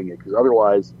of doing it, because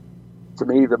otherwise, to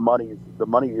me, the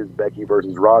money is Becky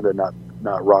versus Ronda,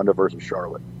 not Ronda versus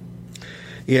Charlotte.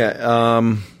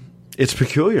 Yeah, it's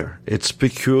peculiar. It's a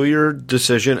peculiar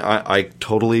decision. I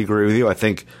totally agree with you. I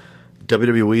think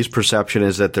WWE's perception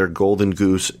is that their golden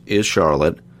goose is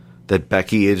Charlotte, that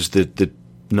Becky is the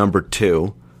number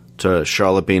 2 to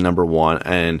Charlotte being number 1,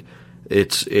 and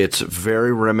it's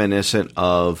very reminiscent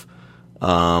of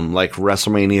like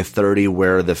WrestleMania 30,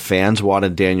 where the fans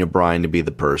wanted Daniel Bryan to be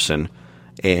the person,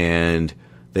 and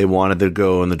they wanted to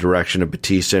go in the direction of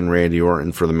Batista and Randy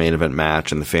Orton for the main event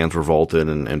match, and the fans revolted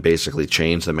and basically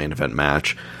changed the main event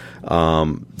match.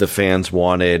 The fans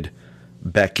wanted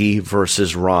Becky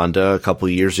versus Ronda a couple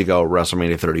of years ago at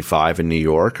WrestleMania 35 in New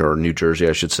York, or New Jersey,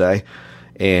 I should say.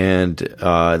 And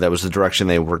that was the direction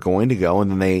they were going to go,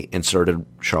 and then they inserted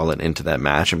Charlotte into that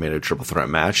match and made it a triple threat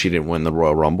match. She didn't win the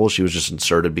Royal Rumble. She was just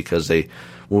inserted because they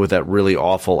went with that really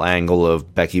awful angle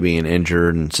of Becky being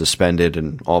injured and suspended,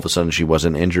 and all of a sudden she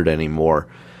wasn't injured anymore.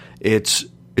 It's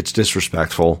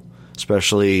disrespectful,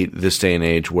 especially this day and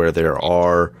age where there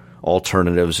are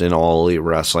alternatives in All Elite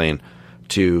Wrestling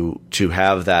to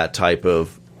have that type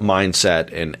of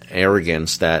mindset and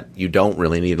arrogance that you don't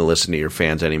really need to listen to your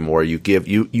fans anymore. You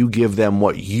give them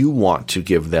what you want to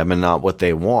give them and not what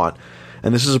they want.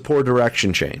 And this is a poor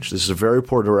direction change. This is a very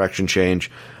poor direction change.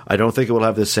 I don't think it will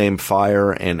have the same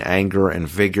fire and anger and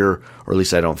vigor, or at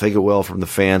least I don't think it will, from the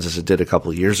fans as it did a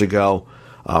couple of years ago,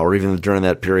 or even during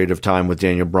that period of time with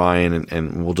Daniel Bryan,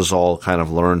 and we'll just all kind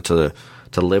of learn to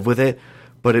live with it.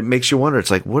 But it makes you wonder, it's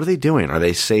like, what are they doing? Are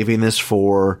they saving this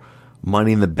for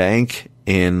Money in the Bank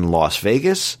in Las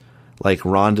Vegas, like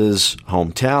Ronda's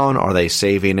hometown? Are they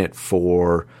saving it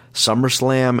for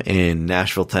SummerSlam in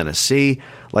Nashville, Tennessee?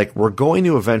 Like, we're going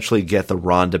to eventually get the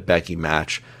Ronda-Becky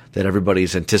match that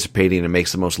everybody's anticipating and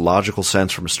makes the most logical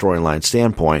sense from a storyline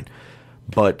standpoint.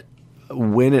 But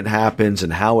when it happens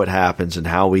and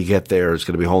how we get there is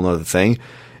going to be a whole other thing.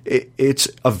 It's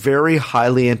a very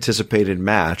highly anticipated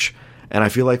match, and I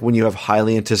feel like when you have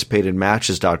highly anticipated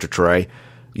matches, Dr. Trey,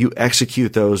 you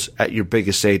execute those at your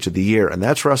biggest stage of the year, and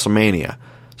that's WrestleMania.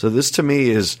 So this to me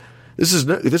is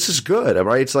This is good,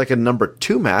 right? It's like a number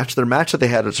 2 match. Their match that they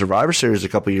had at Survivor Series a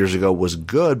couple years ago was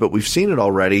good, but we've seen it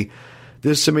already.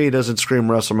 This, to me, doesn't scream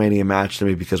WrestleMania match to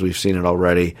me because we've seen it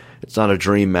already. It's not a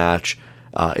dream match.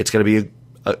 It's going to be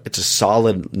it's a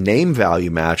solid name value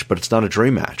match, but it's not a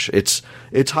dream match. It's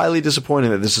highly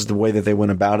disappointing that this is the way that they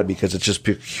went about it because it's just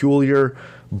peculiar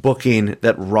booking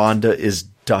that Ronda is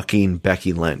ducking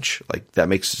Becky Lynch. Like, that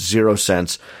makes zero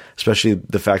sense, especially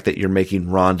the fact that you're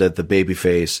making Ronda the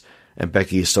babyface and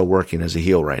Becky is still working as a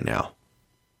heel right now.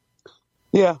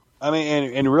 Yeah, I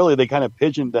mean, and really they kind of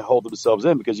pigeonholed themselves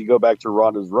in because you go back to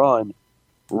Ronda's run,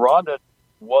 Ronda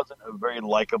wasn't a very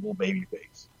likable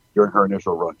babyface during her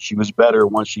initial run. She was better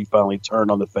once she finally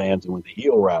turned on the fans and went the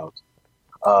heel route.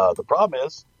 The problem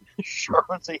is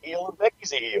Charlotte's a heel and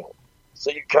Becky's a heel.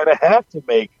 So you kind of have to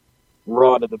make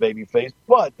Ronda the babyface,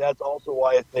 but that's also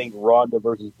why I think Ronda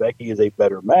versus Becky is a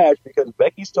better match because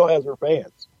Becky still has her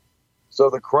fans. So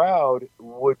the crowd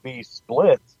would be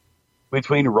split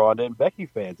between Ronda and Becky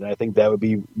fans, and I think that would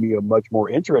be much more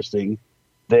interesting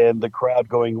than the crowd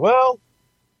going, well,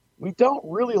 we don't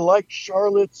really like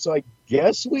Charlotte, so I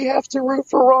guess we have to root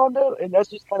for Ronda, and that's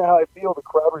just kind of how I feel the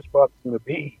crowd response is going to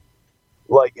be.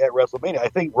 Like at WrestleMania, I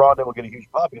think Ronda will get a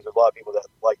huge pop because there's a lot of people that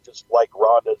like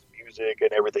Ronda's music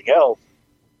and everything else.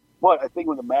 But I think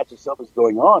when the match itself is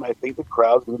going on, I think the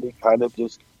crowd's going to be kind of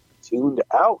just tuned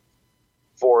out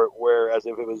for it. Whereas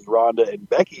if it was Ronda and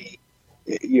Becky,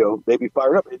 they'd be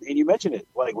fired up. And you mentioned it,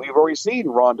 like we've already seen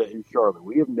Ronda and Charlotte.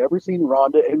 We have never seen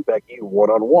Ronda and Becky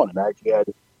 1-on-1, and I actually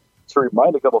had to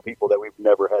remind a couple of people that we've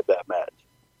never had that match.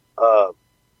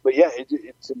 But yeah,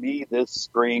 to me, this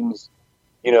screams.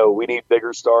 We need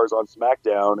bigger stars on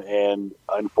SmackDown, and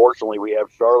unfortunately, we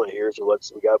have Charlotte here, so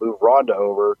we got to move Ronda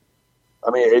over. I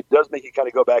mean, it does make you kind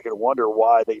of go back and wonder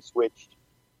why they switched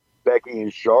Becky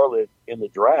and Charlotte in the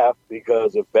draft,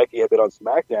 because if Becky had been on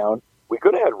SmackDown, we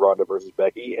could have had Ronda versus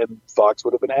Becky, and Fox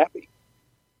would have been happy.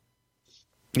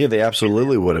 Yeah, they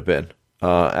absolutely would have been.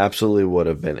 Absolutely would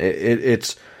have been.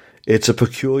 It's a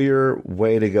peculiar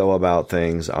way to go about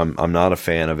things. I'm not a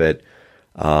fan of it.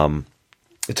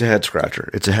 It's a head scratcher.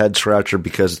 It's a head scratcher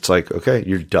because it's like, okay,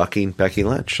 you're ducking Becky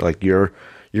Lynch. Like you're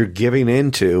giving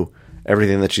into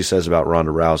everything that she says about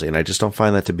Ronda Rousey. And I just don't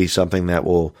find that to be something that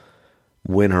will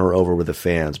win her over with the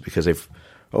fans because they've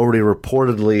already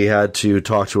reportedly had to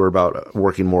talk to her about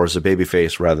working more as a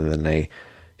babyface rather than a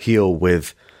heel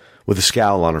with a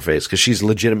scowl on her face because she's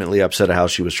legitimately upset at how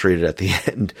she was treated at the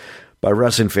end by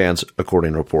wrestling fans,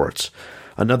 according to reports.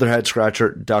 Another head scratcher,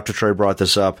 Dr. Trey brought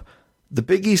this up, the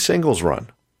Big E singles run.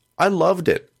 I loved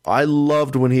it. I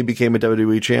loved when he became a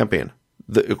WWE champion.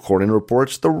 According to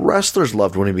reports, the wrestlers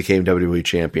loved when he became WWE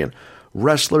champion.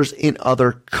 Wrestlers in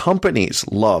other companies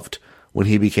loved when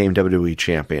he became WWE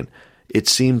champion. It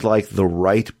seemed like the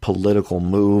right political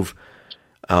move.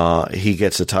 He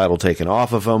gets the title taken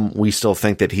off of him. We still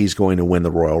think that he's going to win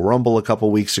the Royal Rumble a couple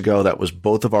weeks ago. That was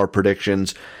both of our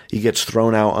predictions. He gets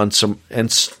thrown out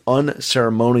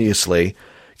unceremoniously,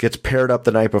 gets paired up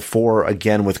the night before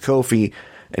again with Kofi,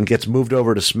 and gets moved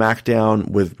over to SmackDown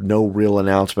with no real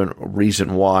announcement or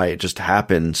reason why. It just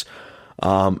happens.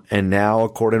 And now,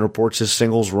 according to reports, his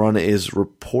singles run is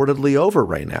reportedly over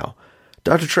right now.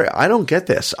 Dr. Trey, I don't get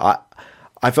this.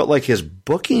 I felt like his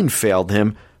booking failed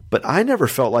him, but I never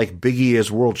felt like Big E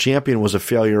as world champion was a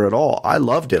failure at all. I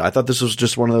loved it. I thought this was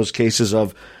just one of those cases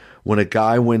of when a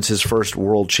guy wins his first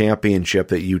world championship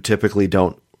that you typically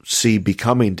don't see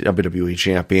becoming WWE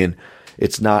champion.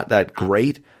 It's not that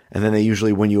great. And then they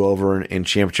usually win you over in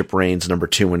championship reigns number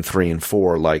 2 and 3 and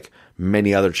 4, like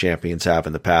many other champions have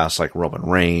in the past, like Roman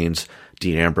Reigns,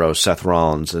 Dean Ambrose, Seth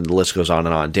Rollins, and the list goes on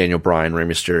and on. Daniel Bryan, Rey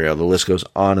Mysterio, the list goes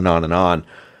on and on and on.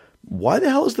 Why the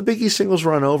hell is the Big E singles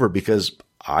run over? Because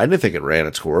I didn't think it ran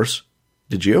its course.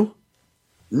 Did you?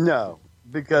 No,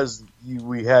 because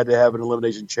we had to have an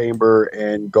Elimination Chamber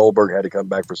and Goldberg had to come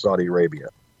back for Saudi Arabia.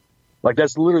 Like,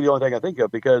 that's literally the only thing I think of,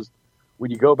 because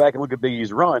when you go back and look at Big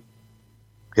E's run,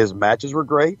 his matches were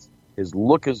great, his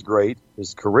look is great,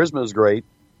 his charisma is great.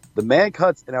 The man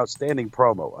cuts an outstanding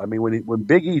promo. I mean, when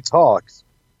Big E talks,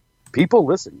 people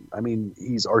listen. I mean,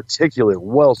 he's articulate,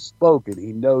 well-spoken.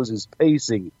 He knows his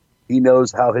pacing. He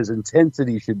knows how his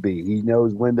intensity should be. He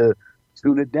knows when to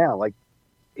tune it down. Like,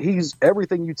 he's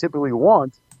everything you typically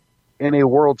want in a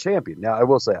world champion. Now, I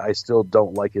will say, I still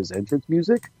don't like his entrance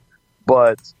music,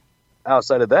 but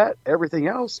outside of that, everything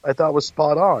else I thought was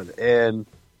spot on. And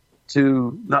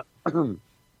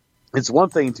it's one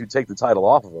thing to take the title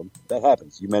off of him. That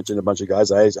happens. You mentioned a bunch of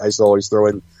guys. I still always throw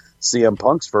in CM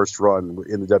Punk's first run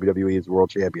in the WWE as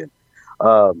world champion.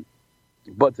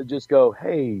 But to just go,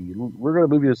 hey, we're going to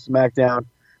move you to SmackDown,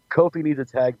 Kofi needs a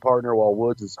tag partner while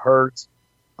Woods is hurt.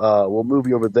 We'll move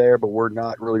you over there, but we're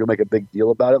not really going to make a big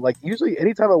deal about it. Like, usually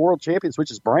anytime a world champion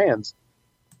switches brands,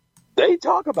 they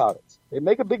talk about it. They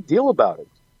make a big deal about it.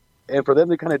 And for them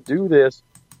to kind of do this,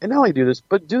 and not only do this,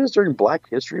 but do this during Black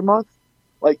History Month,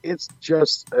 like, it's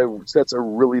just sets a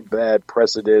really bad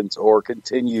precedent or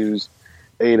continues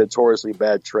a notoriously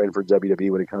bad trend for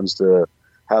WWE when it comes to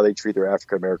how they treat their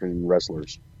African-American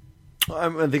wrestlers.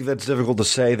 I think that's difficult to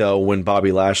say, though, when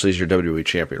Bobby Lashley's your WWE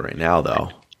champion right now,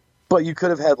 though. But you could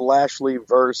have had Lashley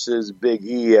versus Big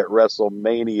E at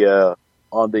WrestleMania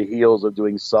on the heels of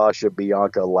doing Sasha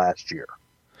Bianca last year.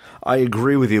 I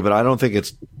agree with you, but I don't think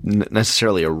it's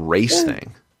necessarily a race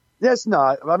thing. That's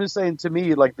not. I'm just saying, to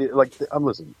me, I'm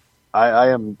listening. I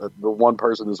am the one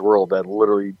person in this world that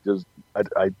literally just,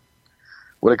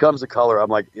 when it comes to color, I'm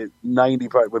like,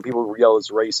 90%, when people yell it's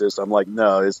racist, I'm like,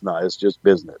 no, it's not. It's just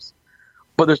business.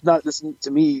 But there's not, this to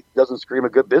me doesn't scream a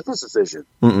good business decision.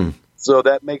 Mm-mm. So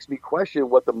that makes me question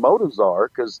what the motives are,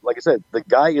 because, like I said, the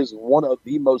guy is one of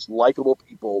the most likable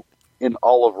people in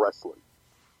all of wrestling.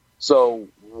 So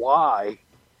why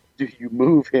do you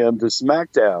move him to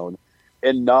SmackDown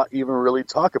and not even really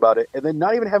talk about it, and then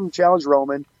not even have him challenge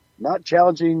Roman, not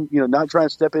challenging, not trying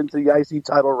to step into the IC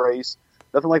title race,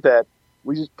 nothing like that.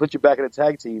 We just put you back in a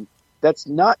tag team. That's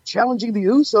not challenging the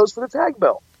Usos for the tag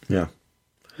belt. Yeah.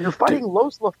 You're fighting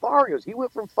Los Lotharios. He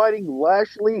went from fighting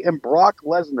Lashley and Brock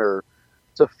Lesnar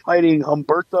to fighting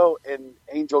Humberto and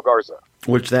Angel Garza.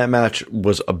 Which that match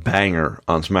was a banger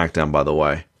on SmackDown, by the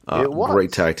way. It was.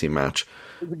 Great tag team match.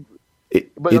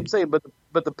 I'm saying,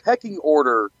 but the pecking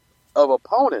order of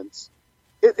opponents,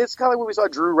 it's kind of like when we saw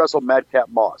Drew wrestle Madcap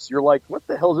Moss. You're like, what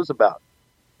the hell is this about?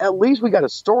 At least we got a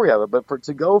story of it, but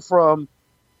to go from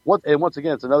once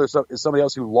again, it's somebody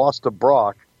else who lost to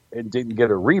Brock and didn't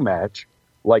get a rematch,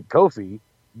 like Kofi,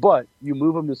 but you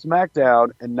move him to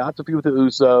SmackDown and not to feud with the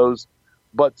Usos,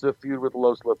 but to feud with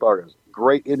Los Lotharios.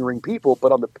 Great in-ring people,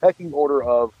 but on the pecking order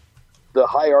of the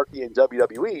hierarchy in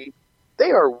WWE,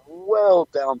 they are well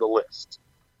down the list.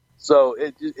 So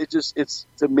it just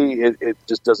to me it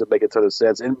just doesn't make a ton of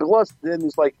sense. And plus, then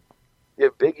it's like,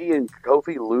 if Big E and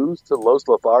Kofi lose to Los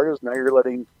Lotharios, now you're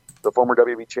letting the former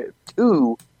WWE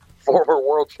two former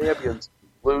world champions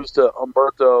lose to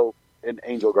Humberto and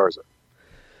Angel Garza.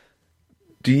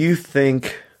 Do you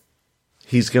think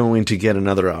he's going to get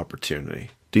another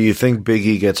opportunity? Do you think Big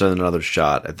E gets another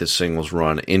shot at this singles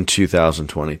run in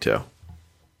 2022?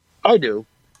 I do.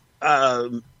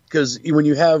 Because when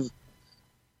you have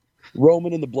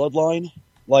Roman in the bloodline,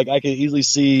 like, I can easily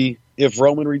see if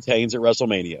Roman retains at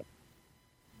WrestleMania,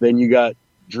 then you got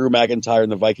Drew McIntyre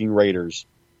and the Viking Raiders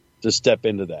to step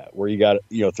into that, where you got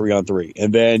 3-on-3,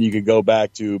 and then you could go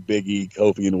back to Big E,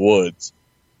 Kofi, and Woods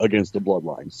against the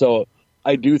bloodline. So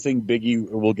I do think Big E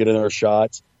will get another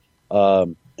shot,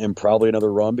 and probably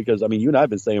another run, because, I mean, you and I have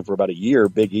been saying for about a year,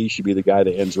 Big E should be the guy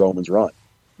that ends Roman's run.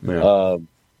 Yeah.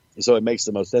 So it makes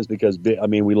the most sense, because, I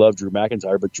mean, we love Drew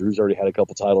McIntyre, but Drew's already had a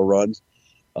couple title runs,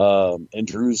 and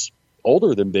Drew's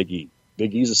older than Big E.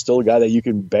 Big E's still a guy that you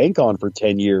can bank on for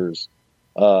 10 years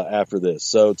after this.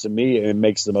 So to me, it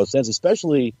makes the most sense,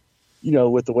 especially,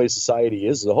 with the way society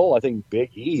is as a whole. I think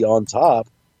Big E on top,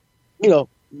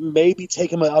 maybe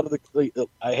take him out of the,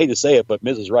 I hate to say it, but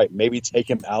Miz is right. Maybe take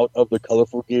him out of the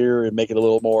colorful gear and make it a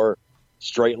little more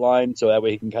straight line, so that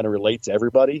way he can kind of relate to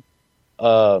everybody.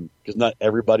 Because not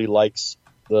everybody likes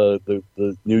the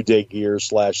New Day gear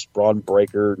 / Braun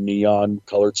Breaker neon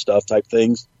colored stuff type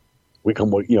things. We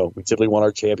typically want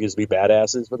our champions to be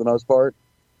badasses for the most part.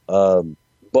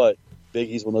 But Big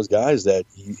E's one of those guys that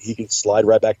he can slide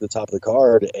right back to the top of the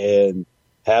card and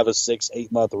have a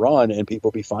 6-8 month run, and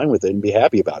people be fine with it and be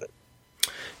happy about it.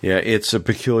 Yeah, it's a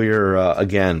peculiar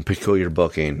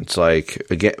booking. It's like,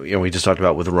 again, we just talked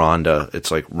about with Ronda. It's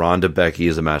like Ronda Becky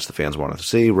is the match the fans want to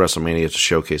see. WrestleMania is a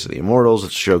showcase of the Immortals.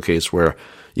 It's a showcase where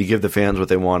you give the fans what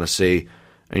they want to see,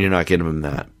 and you're not getting them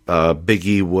that. Big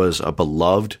E is a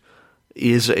beloved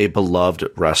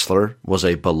wrestler, was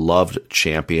a beloved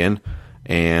champion,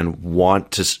 and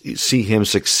want to see him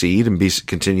succeed and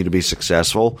continue to be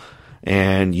successful.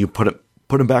 And you put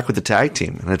him back with the tag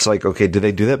team. And it's like, okay, did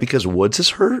they do that because Woods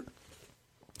is hurt?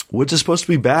 Woods is supposed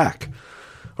to be back.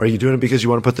 Are you doing it because you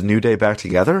want to put the New Day back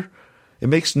together? It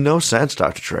makes no sense,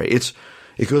 Dr. Trey. It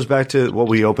goes back to what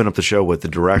we opened up the show with. The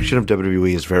direction of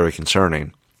WWE is very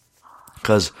concerning,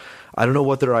 because I don't know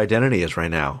what their identity is right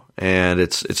now. And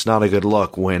it's not a good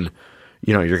look when,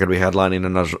 you're going to be headlining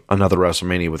another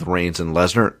WrestleMania with Reigns and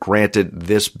Lesnar. Granted,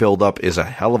 this build-up is a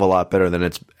hell of a lot better than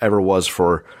it's ever was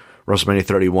for WrestleMania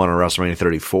 31 or WrestleMania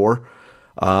 34.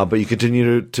 But you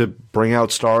continue to bring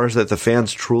out stars that the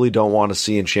fans truly don't want to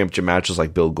see in championship matches,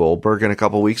 like Bill Goldberg in a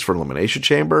couple weeks for Elimination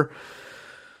Chamber.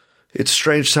 It's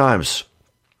strange times.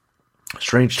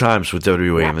 Strange times with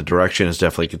WWE, and the direction is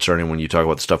definitely concerning when you talk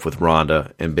about stuff with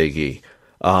Ronda and Big E.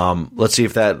 Let's see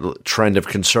if that trend of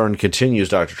concern continues,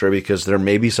 Dr. Trey, because there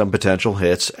may be some potential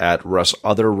hits at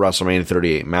other WrestleMania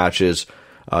 38 matches.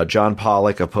 John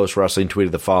Pollock of Post Wrestling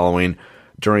tweeted the following: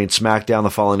 during SmackDown, the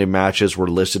following matches were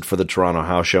listed for the Toronto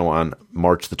House Show on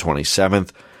March the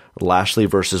 27th. Lashley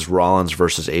versus Rollins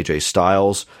versus AJ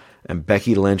Styles, and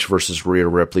Becky Lynch versus Rhea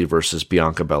Ripley versus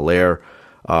Bianca Belair.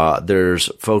 There's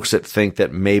folks that think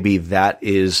that maybe that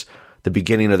is the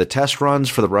beginning of the test runs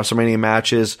for the WrestleMania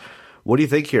matches. What do you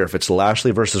think here? If it's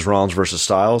Lashley versus Rollins versus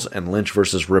Styles and Lynch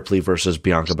versus Ripley versus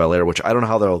Bianca Belair, which I don't know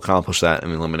how they'll accomplish that in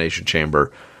the Elimination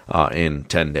Chamber in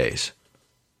 10 days.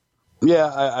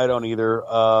 Yeah, I don't either.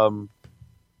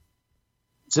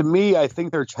 To me, I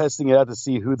think they're testing it out to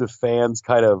see who the fans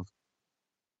kind of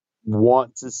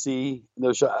want to see.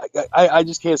 I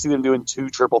just can't see them doing 2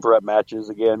 triple threat matches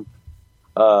again.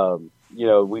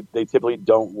 They typically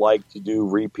don't like to do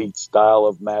repeat style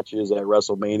of matches at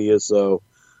WrestleMania. So,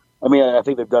 I mean, I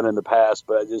think they've done it in the past,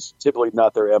 but it's typically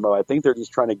not their MO. I think they're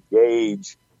just trying to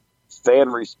gauge fan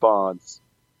response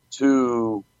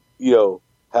to,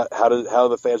 how do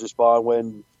the fans respond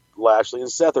when Lashley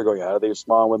and Seth are going out? How do they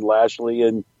respond when Lashley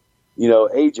and,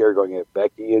 AJ are going out?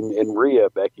 Becky and Rhea,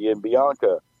 Becky and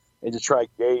Bianca. And just try to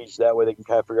gauge that way they can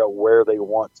kind of figure out where they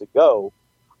want to go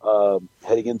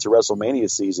heading into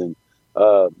WrestleMania season.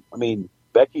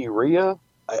 Becky, Rhea,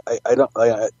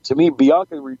 to me,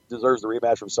 Bianca deserves the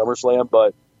rematch from SummerSlam,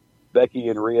 but Becky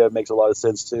and Rhea makes a lot of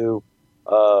sense too.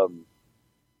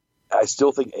 I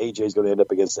still think AJ is going to end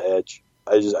up against Edge.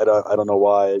 I don't know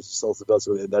why. It's still that's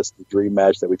the dream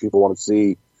match that people want to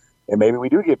see, and maybe we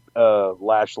do get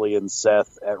Lashley and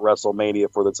Seth at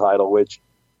WrestleMania for the title, which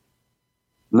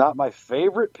not my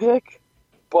favorite pick,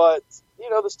 but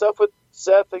the stuff with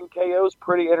Seth and KO is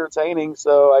pretty entertaining,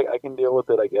 so I can deal with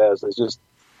it. I guess it's just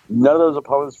none of those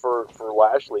opponents for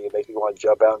Lashley. It makes me want to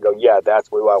jump out and go, yeah, that's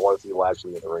who I want to see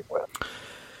Lashley in the ring with.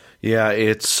 Yeah,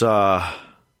 it's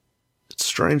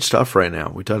strange stuff right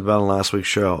now. We talked about it on last week's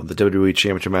show. The WWE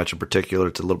Championship match in particular,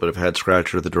 it's a little bit of a head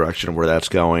scratcher, the direction of where that's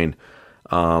going.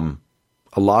 A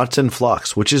lot's in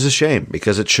flux, which is a shame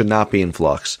because it should not be in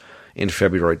flux in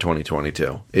February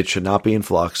 2022. It should not be in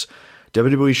flux.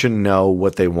 WWE should know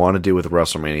what they want to do with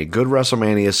WrestleMania. Good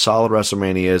WrestleManias, solid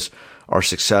WrestleManias are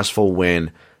successful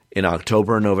when in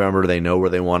October and November they know where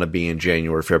they want to be in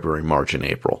January, February, March, and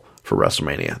April for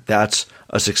WrestleMania. That's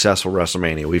a successful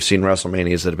WrestleMania. We've seen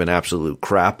WrestleManias that have been absolute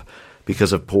crap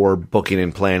because of poor booking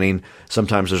and planning.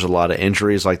 Sometimes there's a lot of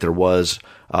injuries like there was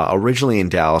originally in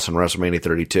Dallas in WrestleMania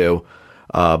 32.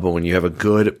 But when you have a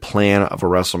good plan of a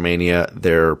WrestleMania,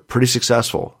 they're pretty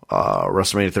successful.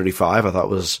 WrestleMania 35 I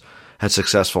thought had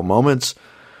successful moments.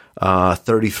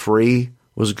 33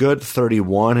 was good.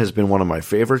 31 has been one of my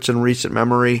favorites in recent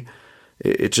memory.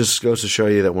 It just goes to show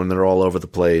you that when they're all over the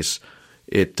place,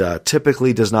 it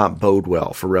typically does not bode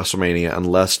well for WrestleMania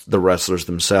unless the wrestlers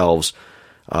themselves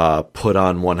put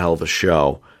on one hell of a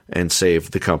show and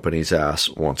save the company's ass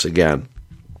once again.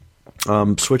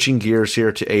 Switching gears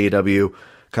here to AEW,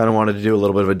 kind of wanted to do a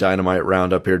little bit of a Dynamite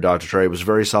roundup here, Dr. Trey. It was a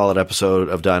very solid episode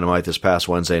of Dynamite this past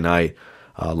Wednesday night.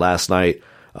 Last night,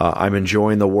 I'm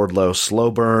enjoying the Wardlow slow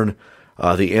burn.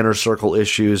 The Inner Circle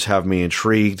issues have me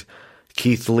intrigued.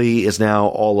 Keith Lee is now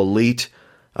all elite.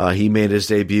 He made his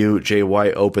debut. Jay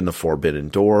White opened the Forbidden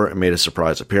Door and made a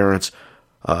surprise appearance.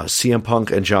 CM Punk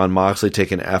and Jon Moxley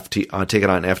taking on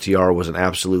FTR was an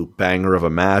absolute banger of a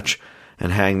match,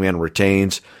 and Hangman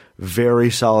retains.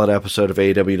 Very solid episode of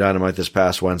AEW Dynamite this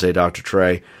past Wednesday, Dr.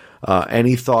 Trey.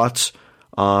 Any thoughts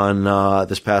on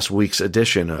this past week's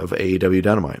edition of AEW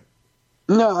Dynamite?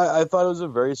 No, I thought it was a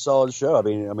very solid show. I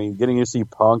mean, getting to see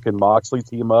Punk and Moxley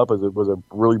team up was a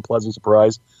really pleasant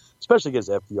surprise, especially against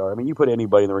FTR. I mean, you put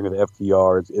anybody in the ring with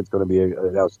FTR, it's going to be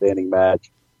an outstanding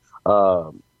match.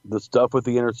 The stuff with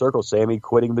the Inner Circle, Sammy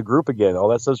quitting the group again, all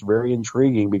that stuff's very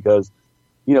intriguing because,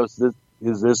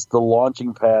 is this the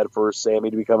launching pad for Sammy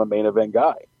to become a main event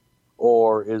guy?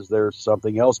 Or is there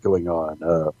something else going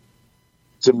on?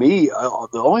 To me,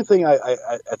 the only thing I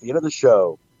at the end of the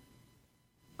show,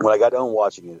 when I got done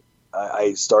watching it,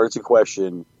 I started to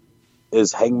question,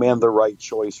 is Hangman the right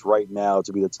choice right now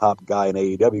to be the top guy in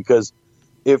AEW? Because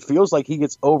it feels like he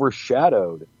gets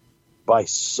overshadowed by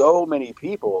so many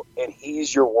people, and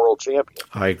he's your world champion.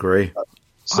 I agree.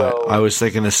 I was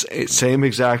thinking the same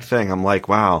exact thing. I'm like,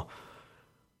 wow,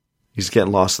 he's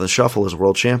getting lost in the shuffle as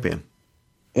world champion.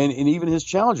 and even his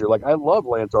challenger. Like, I love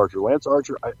Lance Archer. Lance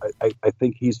Archer, I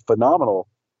think he's phenomenal.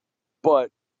 But,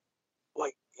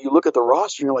 like, you look at the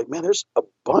roster and you're like, man, there's a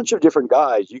bunch of different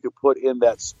guys you could put in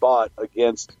that spot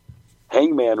against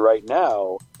Hangman right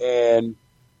now and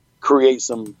create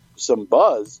some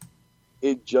buzz.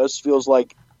 It just feels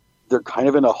like they're kind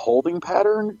of in a holding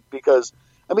pattern because,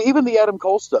 I mean, even the Adam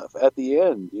Cole stuff at the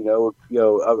end,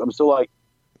 I'm still like,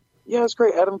 yeah, it's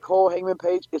great. Adam Cole, Hangman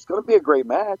Page, it's going to be a great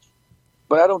match,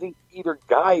 but I don't think either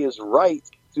guy is right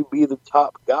to be the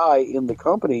top guy in the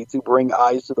company to bring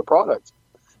eyes to the product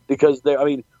because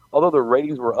although the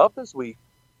ratings were up this week,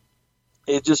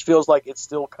 it just feels like it's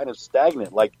still kind of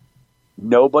stagnant. Like,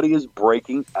 nobody is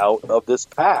breaking out of this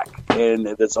pack, and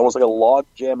it's almost like a log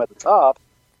jam at the top.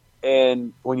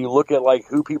 And when you look at like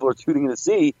who people are tuning in to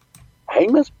see,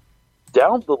 Hangman's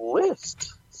down the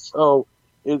list. So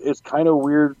it's kind of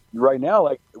weird right now.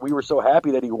 Like, we were so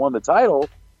happy that he won the title,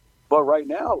 but right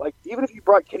now, like, even if you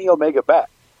brought Kenny Omega back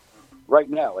right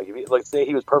now, like, say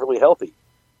he was perfectly healthy,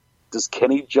 does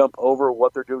Kenny jump over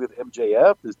what they're doing with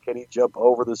MJF? Does Kenny jump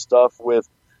over the stuff with?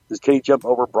 Does Kenny jump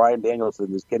over Bryan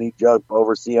Danielson? Does Kenny jump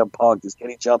over CM Punk? Does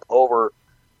Kenny jump over,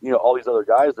 all these other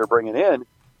guys they're bringing in?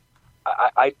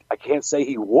 I can't say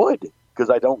he would because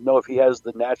I don't know if he has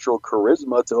the natural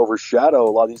charisma to overshadow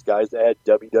a lot of these guys that had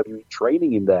WWE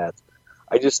training in that.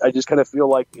 I just kind of feel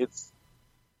like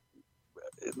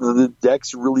the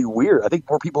deck's really weird. I think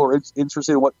more people are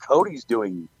interested in what Cody's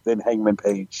doing than Hangman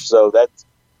Page. So that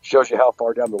shows you how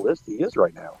far down the list he is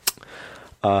right now.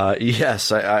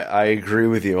 Yes, I agree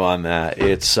with you on that.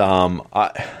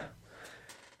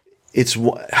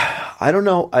 I don't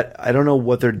know. I don't know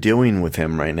what they're doing with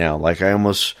him right now. Like,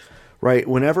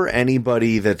 whenever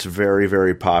anybody that's very,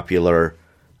 very popular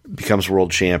becomes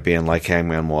world champion, like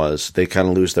Hangman was, they kind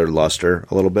of lose their luster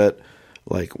a little bit.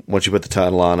 Like, once you put the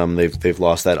title on them, they've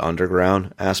lost that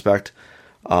underground aspect.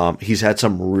 He's had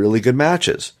some really good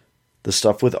matches. The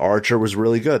stuff with Archer was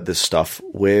really good. This stuff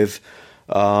with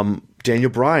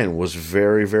Daniel Bryan was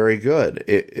very, very good.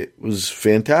 It was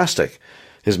fantastic.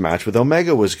 His match with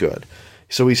Omega was good.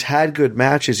 So he's had good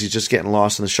matches. He's just getting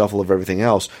lost in the shuffle of everything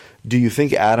else. Do you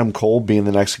think Adam Cole, being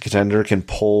the next contender, can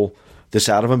pull this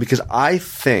out of him? Because I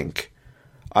think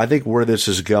where this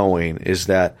is going is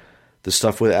that the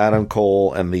stuff with Adam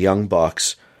Cole and the Young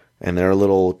Bucks and their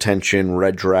little tension,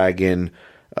 Red Dragon,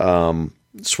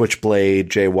 Switchblade,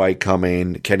 Jay White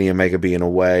coming, Kenny Omega being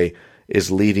away,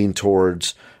 is leading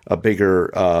towards a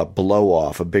bigger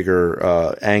blow-off, a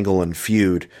bigger angle and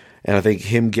feud. And I think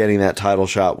him getting that title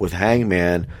shot with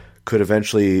Hangman could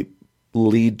eventually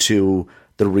lead to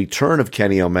the return of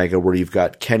Kenny Omega, where you've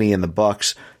got Kenny and the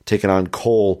Bucks taking on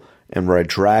Cole and Red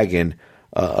Dragon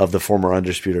of the former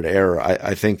Undisputed Era.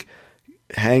 I think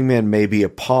Hangman may be a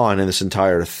pawn in this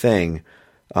entire thing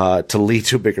to lead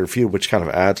to a bigger feud, which kind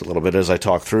of adds a little bit as I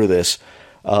talk through this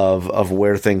of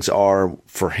where things are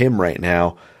for him right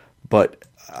now. But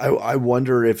I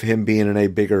wonder if him being in a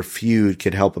bigger feud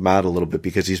could help him out a little bit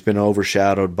because he's been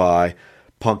overshadowed by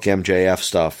Punk MJF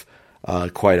stuff,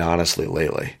 quite honestly,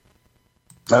 lately.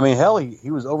 I mean, hell,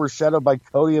 he was overshadowed by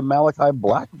Cody and Malachi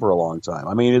Black for a long time.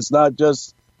 I mean, it's not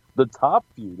just the top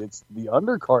feud; it's the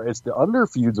undercard, it's the under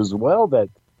feuds as well that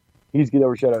he's getting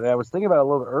overshadowed. And I was thinking about it a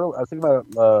little bit earlier. I was thinking about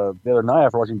it the other night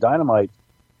after watching Dynamite.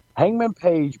 Hangman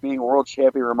Page being world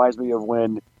champion reminds me of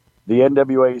when the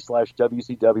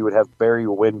NWA/WCW would have Barry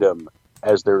Windham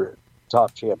as their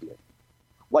top champion.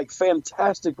 Like,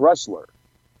 fantastic wrestler.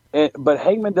 But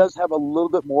Hangman does have a little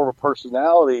bit more of a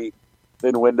personality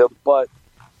than Windham, but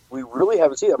we really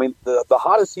haven't seen it. I mean, the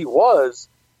hottest he was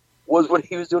when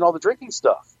he was doing all the drinking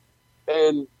stuff.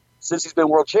 And since he's been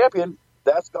world champion,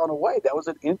 that's gone away. That was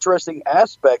an interesting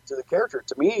aspect to the character.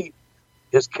 To me,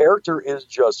 his character is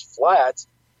just flat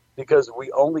because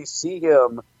we only see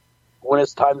him when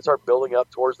it's time to start building up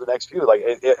towards the next feud. Like,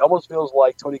 it almost feels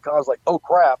like Tony Khan's like, oh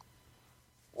crap,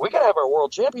 we gotta have our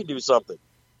world champion do something.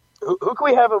 Who can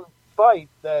we have him fight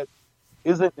that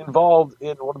isn't involved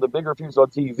in one of the bigger feuds on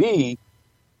TV?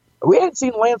 We hadn't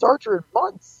seen Lance Archer in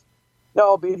months. Now,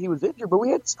 albeit he was injured, but we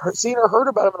hadn't seen or heard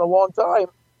about him in a long time.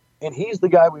 And he's the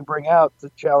guy we bring out to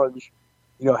challenge,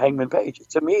 Hangman Page.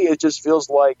 To me, it just feels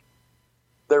like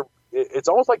it's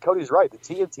almost like Cody's right. The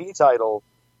TNT title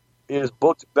is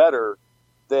booked better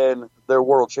than their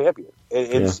world champion.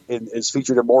 It's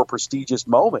featured in more prestigious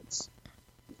moments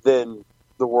than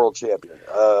the world champion.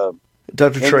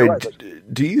 Dr. Trey,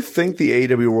 do you think the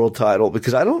AEW world title,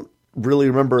 because I don't really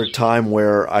remember a time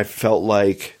where I felt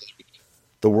like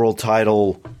the world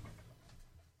title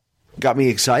got me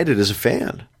excited as a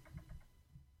fan.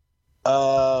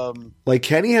 Like,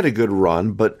 Kenny had a good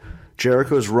run, but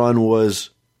Jericho's run was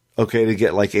okay to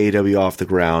get like AEW off the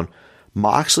ground.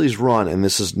 Moxley's run, and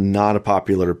this is not a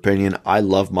popular opinion, I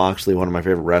love Moxley, one of my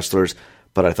favorite wrestlers,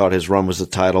 but I thought his run with the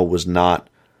title was not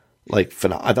like,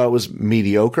 I thought it was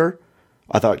mediocre.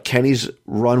 I thought Kenny's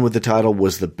run with the title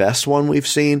was the best one we've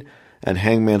seen, and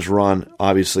Hangman's run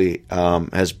obviously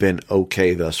has been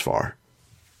okay thus far.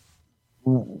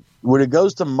 When it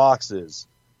goes to Mox's,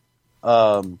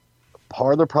 part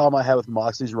of the problem I have with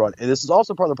Moxley's run, and this is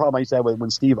also part of the problem I used to have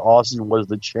when Steve Austin was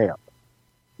the champ.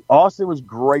 Austin was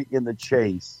great in the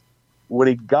chase. When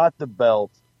he got the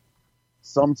belt,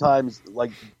 sometimes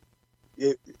like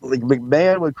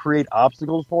McMahon would create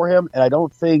obstacles for him, and I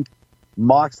don't think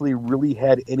Moxley really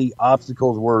had any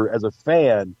obstacles where, as a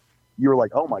fan, you were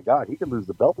like, "Oh my God, he can lose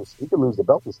the belt this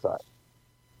time."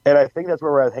 And I think that's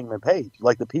where we're at Hangman Page.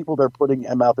 Like, the people they're putting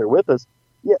him out there with us.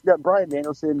 Yeah, Bryan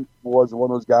Danielson was one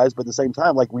of those guys, but at the same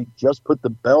time, like, we just put the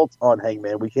belt on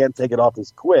Hangman. We can't take it off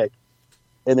this quick.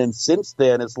 And then since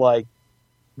then, it's like,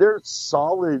 they're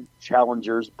solid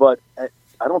challengers, but I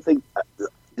don't think,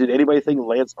 did anybody think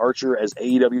Lance Archer as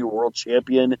AEW World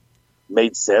Champion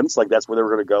made sense? Like, that's where they were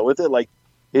going to go with it? Like,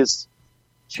 his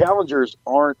challengers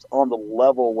aren't on the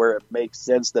level where it makes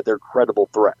sense that they're credible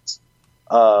threats.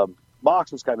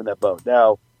 Mox was kind of in that boat.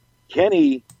 Now,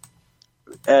 Kenny,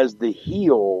 as the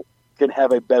heel, can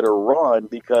have a better run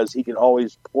because he can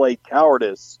always play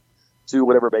cowardice to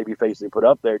whatever babyface they put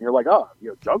up there. And you're like, oh,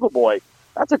 Jungle Boy,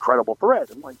 that's a credible threat.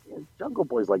 I'm like, Jungle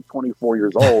Boy's like 24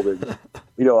 years old and,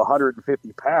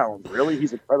 150 pounds. Really?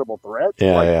 He's a credible threat?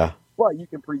 Yeah. Well, you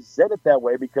can present it that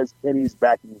way because Kenny's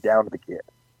backing down to the kid.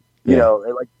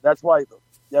 And like, that's why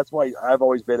I've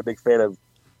always been a big fan of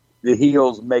the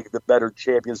heels make the better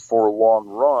champions for a long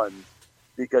run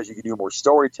because you can do more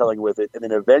storytelling with it, and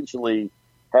then eventually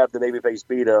have the babyface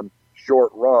beat him,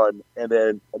 short run, and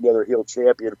then another heel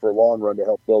champion for a long run to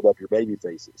help build up your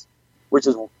babyfaces. Which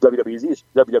is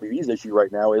WWE's issue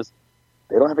right now is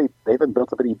they haven't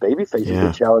built up any babyfaces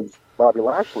to challenge Bobby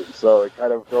Lashley, so it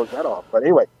kind of throws that off. But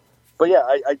anyway,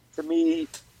 to me,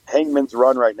 Hangman's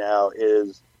run right now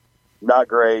is not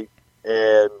great,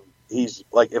 and he's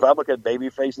like, if I look at baby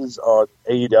faces on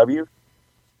AEW,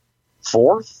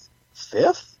 4th,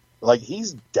 5th, like,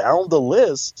 he's down the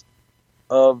list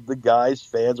of the guys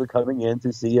fans are coming in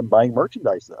to see him buying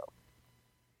merchandise, though.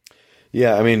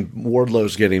 Yeah, I mean,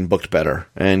 Wardlow's getting booked better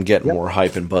and getting more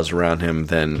hype and buzz around him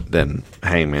than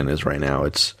Hangman is right now.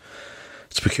 It's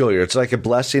peculiar. It's like a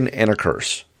blessing and a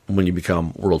curse when you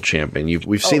become world champion.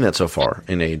 We've seen that so far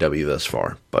in AEW thus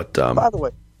far. But by the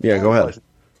way, go ahead.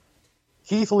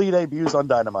 Keith Lee debuts on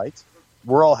Dynamite.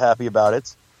 We're all happy about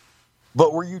it.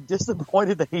 But were you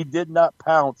disappointed that he did not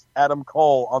pounce Adam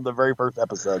Cole on the very first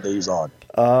episode that he's on?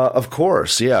 Of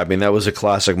course, yeah. I mean, that was a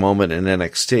classic moment in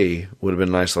NXT. Would have been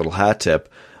a nice little hat tip.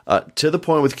 To the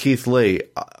point with Keith Lee,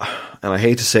 and I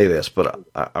hate to say this, but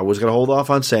I was going to hold off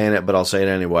on saying it, but I'll say it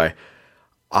anyway.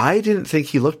 I didn't think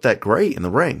he looked that great in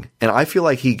the ring. And I feel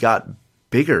like he got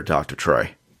bigger, Dr.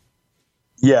 Trey.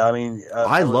 Yeah, I mean...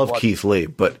 I love Keith Lee,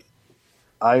 but...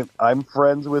 I'm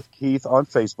friends with Keith on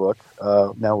Facebook.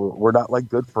 Now, we're not like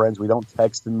good friends. We don't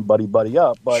text and buddy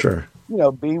up. But, sure.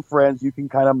 Being friends, you can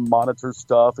kind of monitor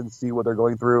stuff and see what they're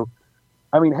going through.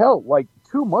 I mean, hell, like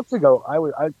 2 months ago, I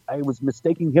was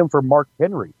mistaking him for Mark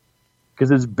Henry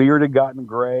because his beard had gotten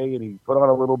gray and he put on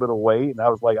a little bit of weight. And I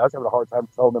was having a hard time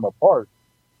telling them apart.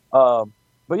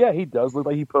 But yeah, he does look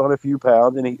like he put on a few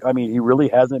pounds, and he really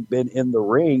hasn't been in the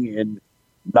ring in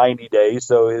 90 days,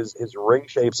 so his ring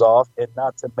shape's off, and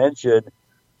not to mention,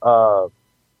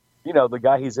 the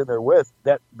guy he's in there with,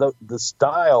 that the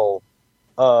style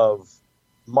of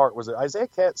Mark, was it Isaiah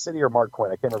Cassidy or Mark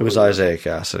Quinn? I can't remember. It was Isaiah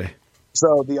Cassidy.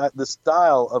 So the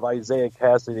style of Isaiah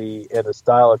Cassidy and the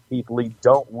style of Keith Lee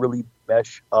don't really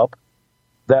mesh up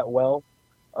that well.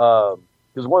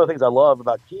 Because one of the things I love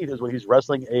about Keith is when he's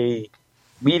wrestling a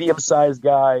medium-sized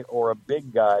guy or a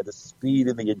big guy, the speed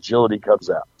and the agility comes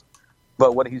out.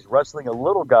 But when he's wrestling a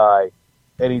little guy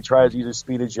and he tries to use his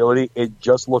speed and agility, it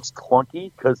just looks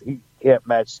clunky because he can't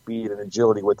match speed and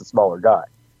agility with the smaller guy.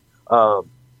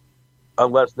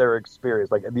 Unless they're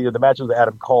experienced. Like the matches with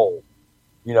Adam Cole,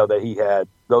 that he had,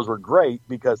 those were great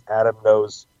because Adam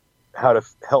knows how to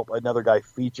help another guy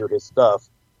feature his stuff,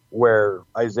 where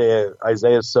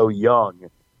Isaiah's so young,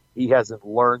 he hasn't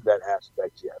learned that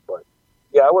aspect yet. But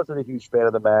yeah, I wasn't a huge fan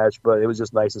of the match, but it was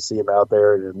just nice to see him out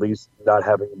there and at least not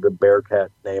having the Bearcat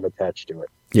name attached to it.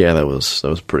 Yeah, that was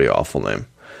a pretty awful name.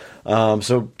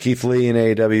 So Keith Lee in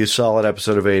AEW, solid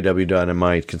episode of AEW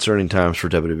Dynamite, concerning times for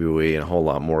WWE, and a whole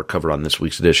lot more covered on this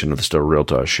week's edition of the Still Real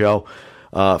Talk Show.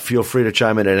 Feel free to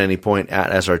chime in at any point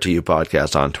at SRTU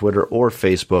Podcast on Twitter or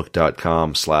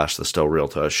Facebook.com/The Still Real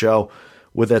Talk Show.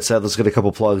 With that said, let's get a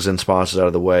couple plugs and sponsors out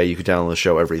of the way. You can download the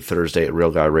show every Thursday at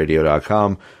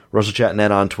RealGuyRadio.com. We're also chatting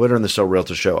net on Twitter and the So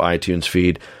Realtor Show iTunes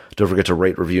feed. Don't forget to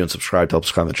rate, review, and subscribe to help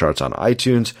us climb the charts on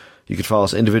iTunes. You can follow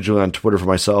us individually on Twitter for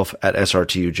myself at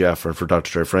SRTUJeff and for Dr.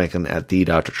 Trey Franklin at The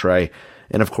Dr. Trey.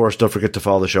 And of course, don't forget to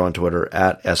follow the show on Twitter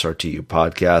at SRTU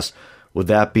Podcast. With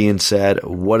that being said,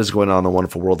 what is going on in the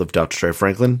wonderful world of Dr. Trey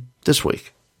Franklin this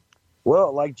week?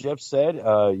 Well, like Jeff said,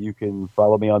 you can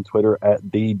follow me on Twitter at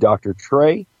The Dr.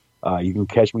 Trey. You can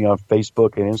catch me on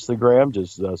Facebook and Instagram.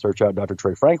 Just search out Dr.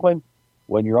 Trey Franklin.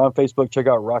 When you're on Facebook, check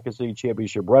out Rocket City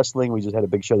Championship Wrestling. We just had a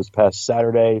big show this past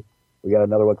Saturday. We got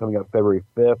another one coming up February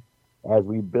 5th as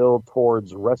we build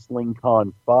towards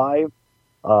WrestlingCon 5.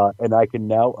 And I can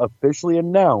now officially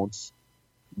announce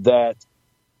that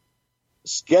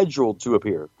scheduled to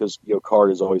appear, because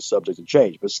card is always subject to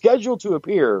change, but scheduled to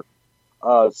appear,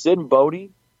 Sin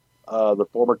Bodhi, the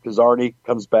former Kazarni,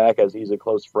 comes back as he's a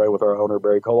close friend with our owner,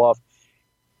 Barry Koloff.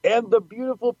 And the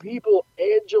beautiful people,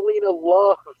 Angelina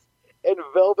Love and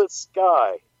Velvet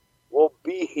Sky, will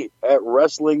be at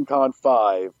WrestlingCon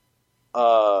 5.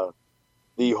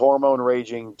 The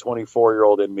hormone-raging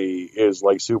 24-year-old in me is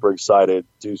super excited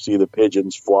to see the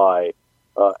pigeons fly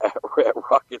at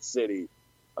Rocket City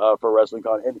for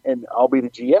WrestlingCon. And I'll be the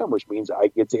GM, which means I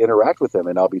get to interact with them,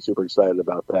 and I'll be super excited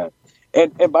about that.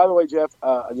 And by the way, Jeff,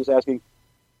 I'm just asking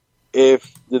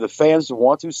if the fans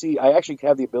want to see. I actually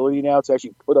have the ability now to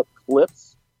actually put up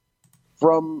clips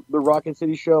from the Rocket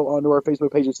City show onto our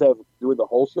Facebook page instead of doing the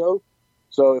whole show.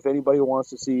 So if anybody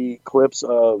wants to see clips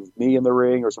of me in the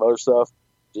ring or some other stuff,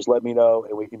 just let me know,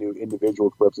 and we can do individual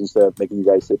clips instead of making you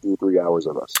guys sit through 3 hours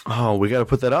of us. Oh, we got to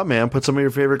put that up, man. Put some of your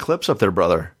favorite clips up there,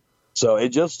 brother. So it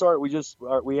just started.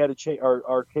 We had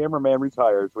our cameraman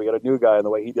retired, so we got a new guy, and the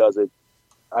way he does it,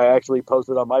 I actually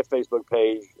posted on my Facebook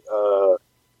page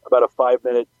about a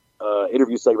 5-minute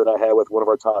interview segment I had with one of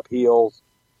our top heels,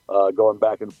 going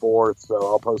back and forth. So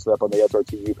I'll post it up on the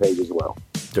SRTU page as well.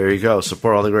 There you go.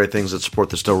 Support all the great things that support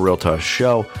the Still Realtor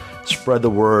Show. Spread the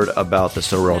word about the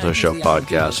Still Realtor Show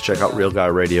podcast. Check out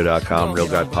RealGuyRadio.com, Real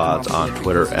Guy Pods on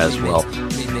Twitter as well.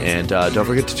 And don't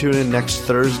forget to tune in next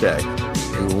Thursday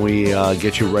when we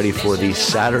get you ready for the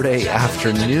Saturday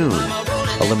afternoon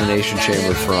Elimination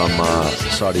Chamber from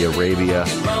Saudi Arabia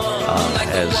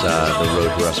as the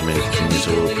road to WrestleMania continues.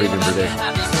 So we'll preview and predict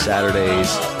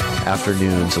Saturday's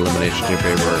afternoon's Elimination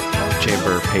Chamber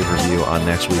pay-per-view on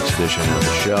next week's edition of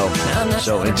the show.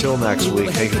 So until next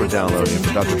week, thank you for downloading.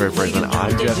 For Dr. Trey Franklin,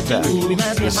 I'm Jeff Beck.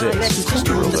 This is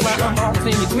the Real Show.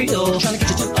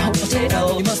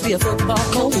 You must be a football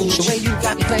coach. The way you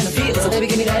got me playing the field. So baby,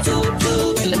 give me that do.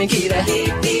 Let me give you that beat.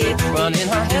 Running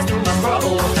her hands through my fro.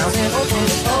 Bouncing open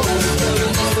the pole.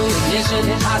 Ignition,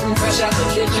 hot and fresh out the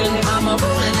kitchen. I'm a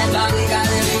rolling that body, got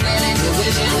every man in your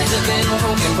vision. It's a bit of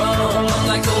rock and roll. I'm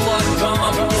like a water drum.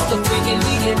 It's the freaking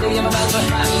weekend, baby. I'm about to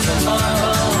have me some fun.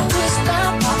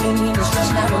 Stop talking, me the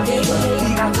stress navigator.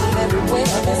 I feel everywhere.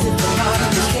 This is the heart of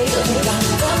the skater. We got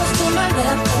fellas to my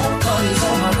left, parties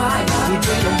on my right. We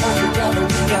drink them all together.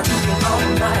 We got people all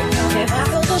night. And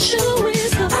after the show is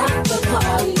the after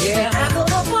party. Yeah, after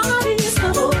the party is the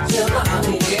hotel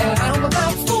lobby. Yeah, I'm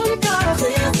about 40 guys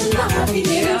in the lobby.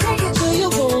 Yeah, take it to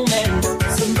your room and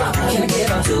somebody. Can I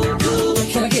get a do-do?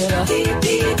 Can I get a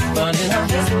beep-beep? Running her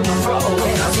hands through my fro.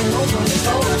 Bouncing over the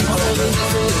floor.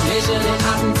 Ignition,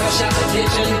 hot and fresh out the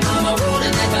kitchen. I'm a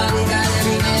rolling that body, got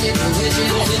every man in position.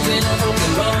 It's been a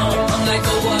broken run. I'm like a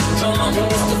water drum.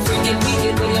 It's the freaking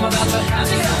weekend, baby. I'm about to have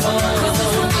me some fun.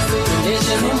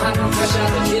 Ignition, hot and fresh out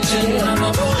the kitchen. I'm a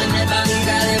rolling that body,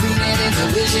 got every man in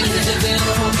position. It's been a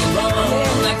broken run.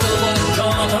 I'm like a water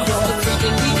drum. It's the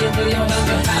freaking weekend, baby. I'm about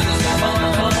to have me some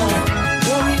fun.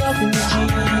 Worry up in the G,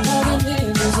 all the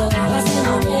niggas are passing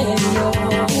on radio.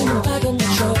 In the back of the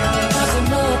truck, passing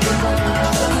up and down.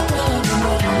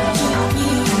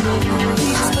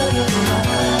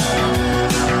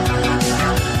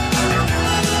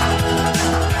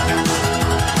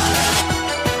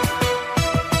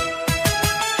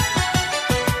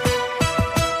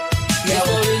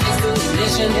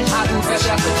 Hot and fresh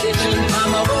out the kitchen.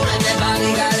 I'm a rolling that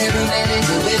body, got every man in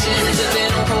position. It's a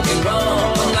bit of broken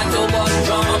wrong. I'm like the water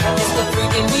drum. It's the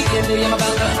freaking weekend, baby. I'm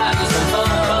about to have me some fun.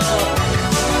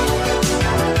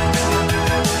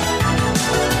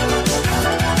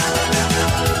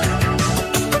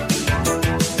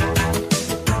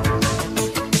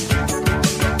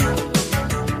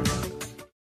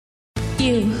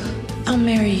 I'll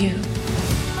marry you.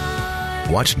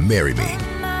 Watch Marry Me.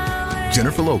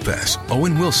 Jennifer Lopez,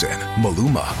 Owen Wilson,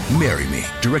 Maluma, Marry Me.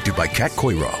 Directed by Kat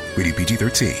Coiro. Rated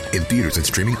PG-13. In theaters and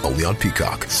streaming only on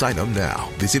Peacock. Sign up now.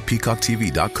 Visit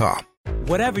peacocktv.com.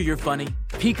 Whatever you're funny,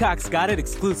 Peacock's got it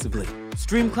exclusively.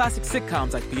 Stream classic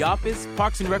sitcoms like The Office,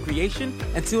 Parks and Recreation,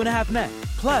 and 2.5 Men.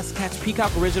 Plus, catch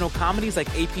Peacock original comedies like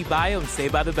AP Bio and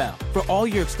Saved by the Bell. For all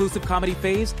your exclusive comedy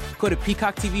faves, go to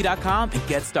peacocktv.com and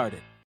get started.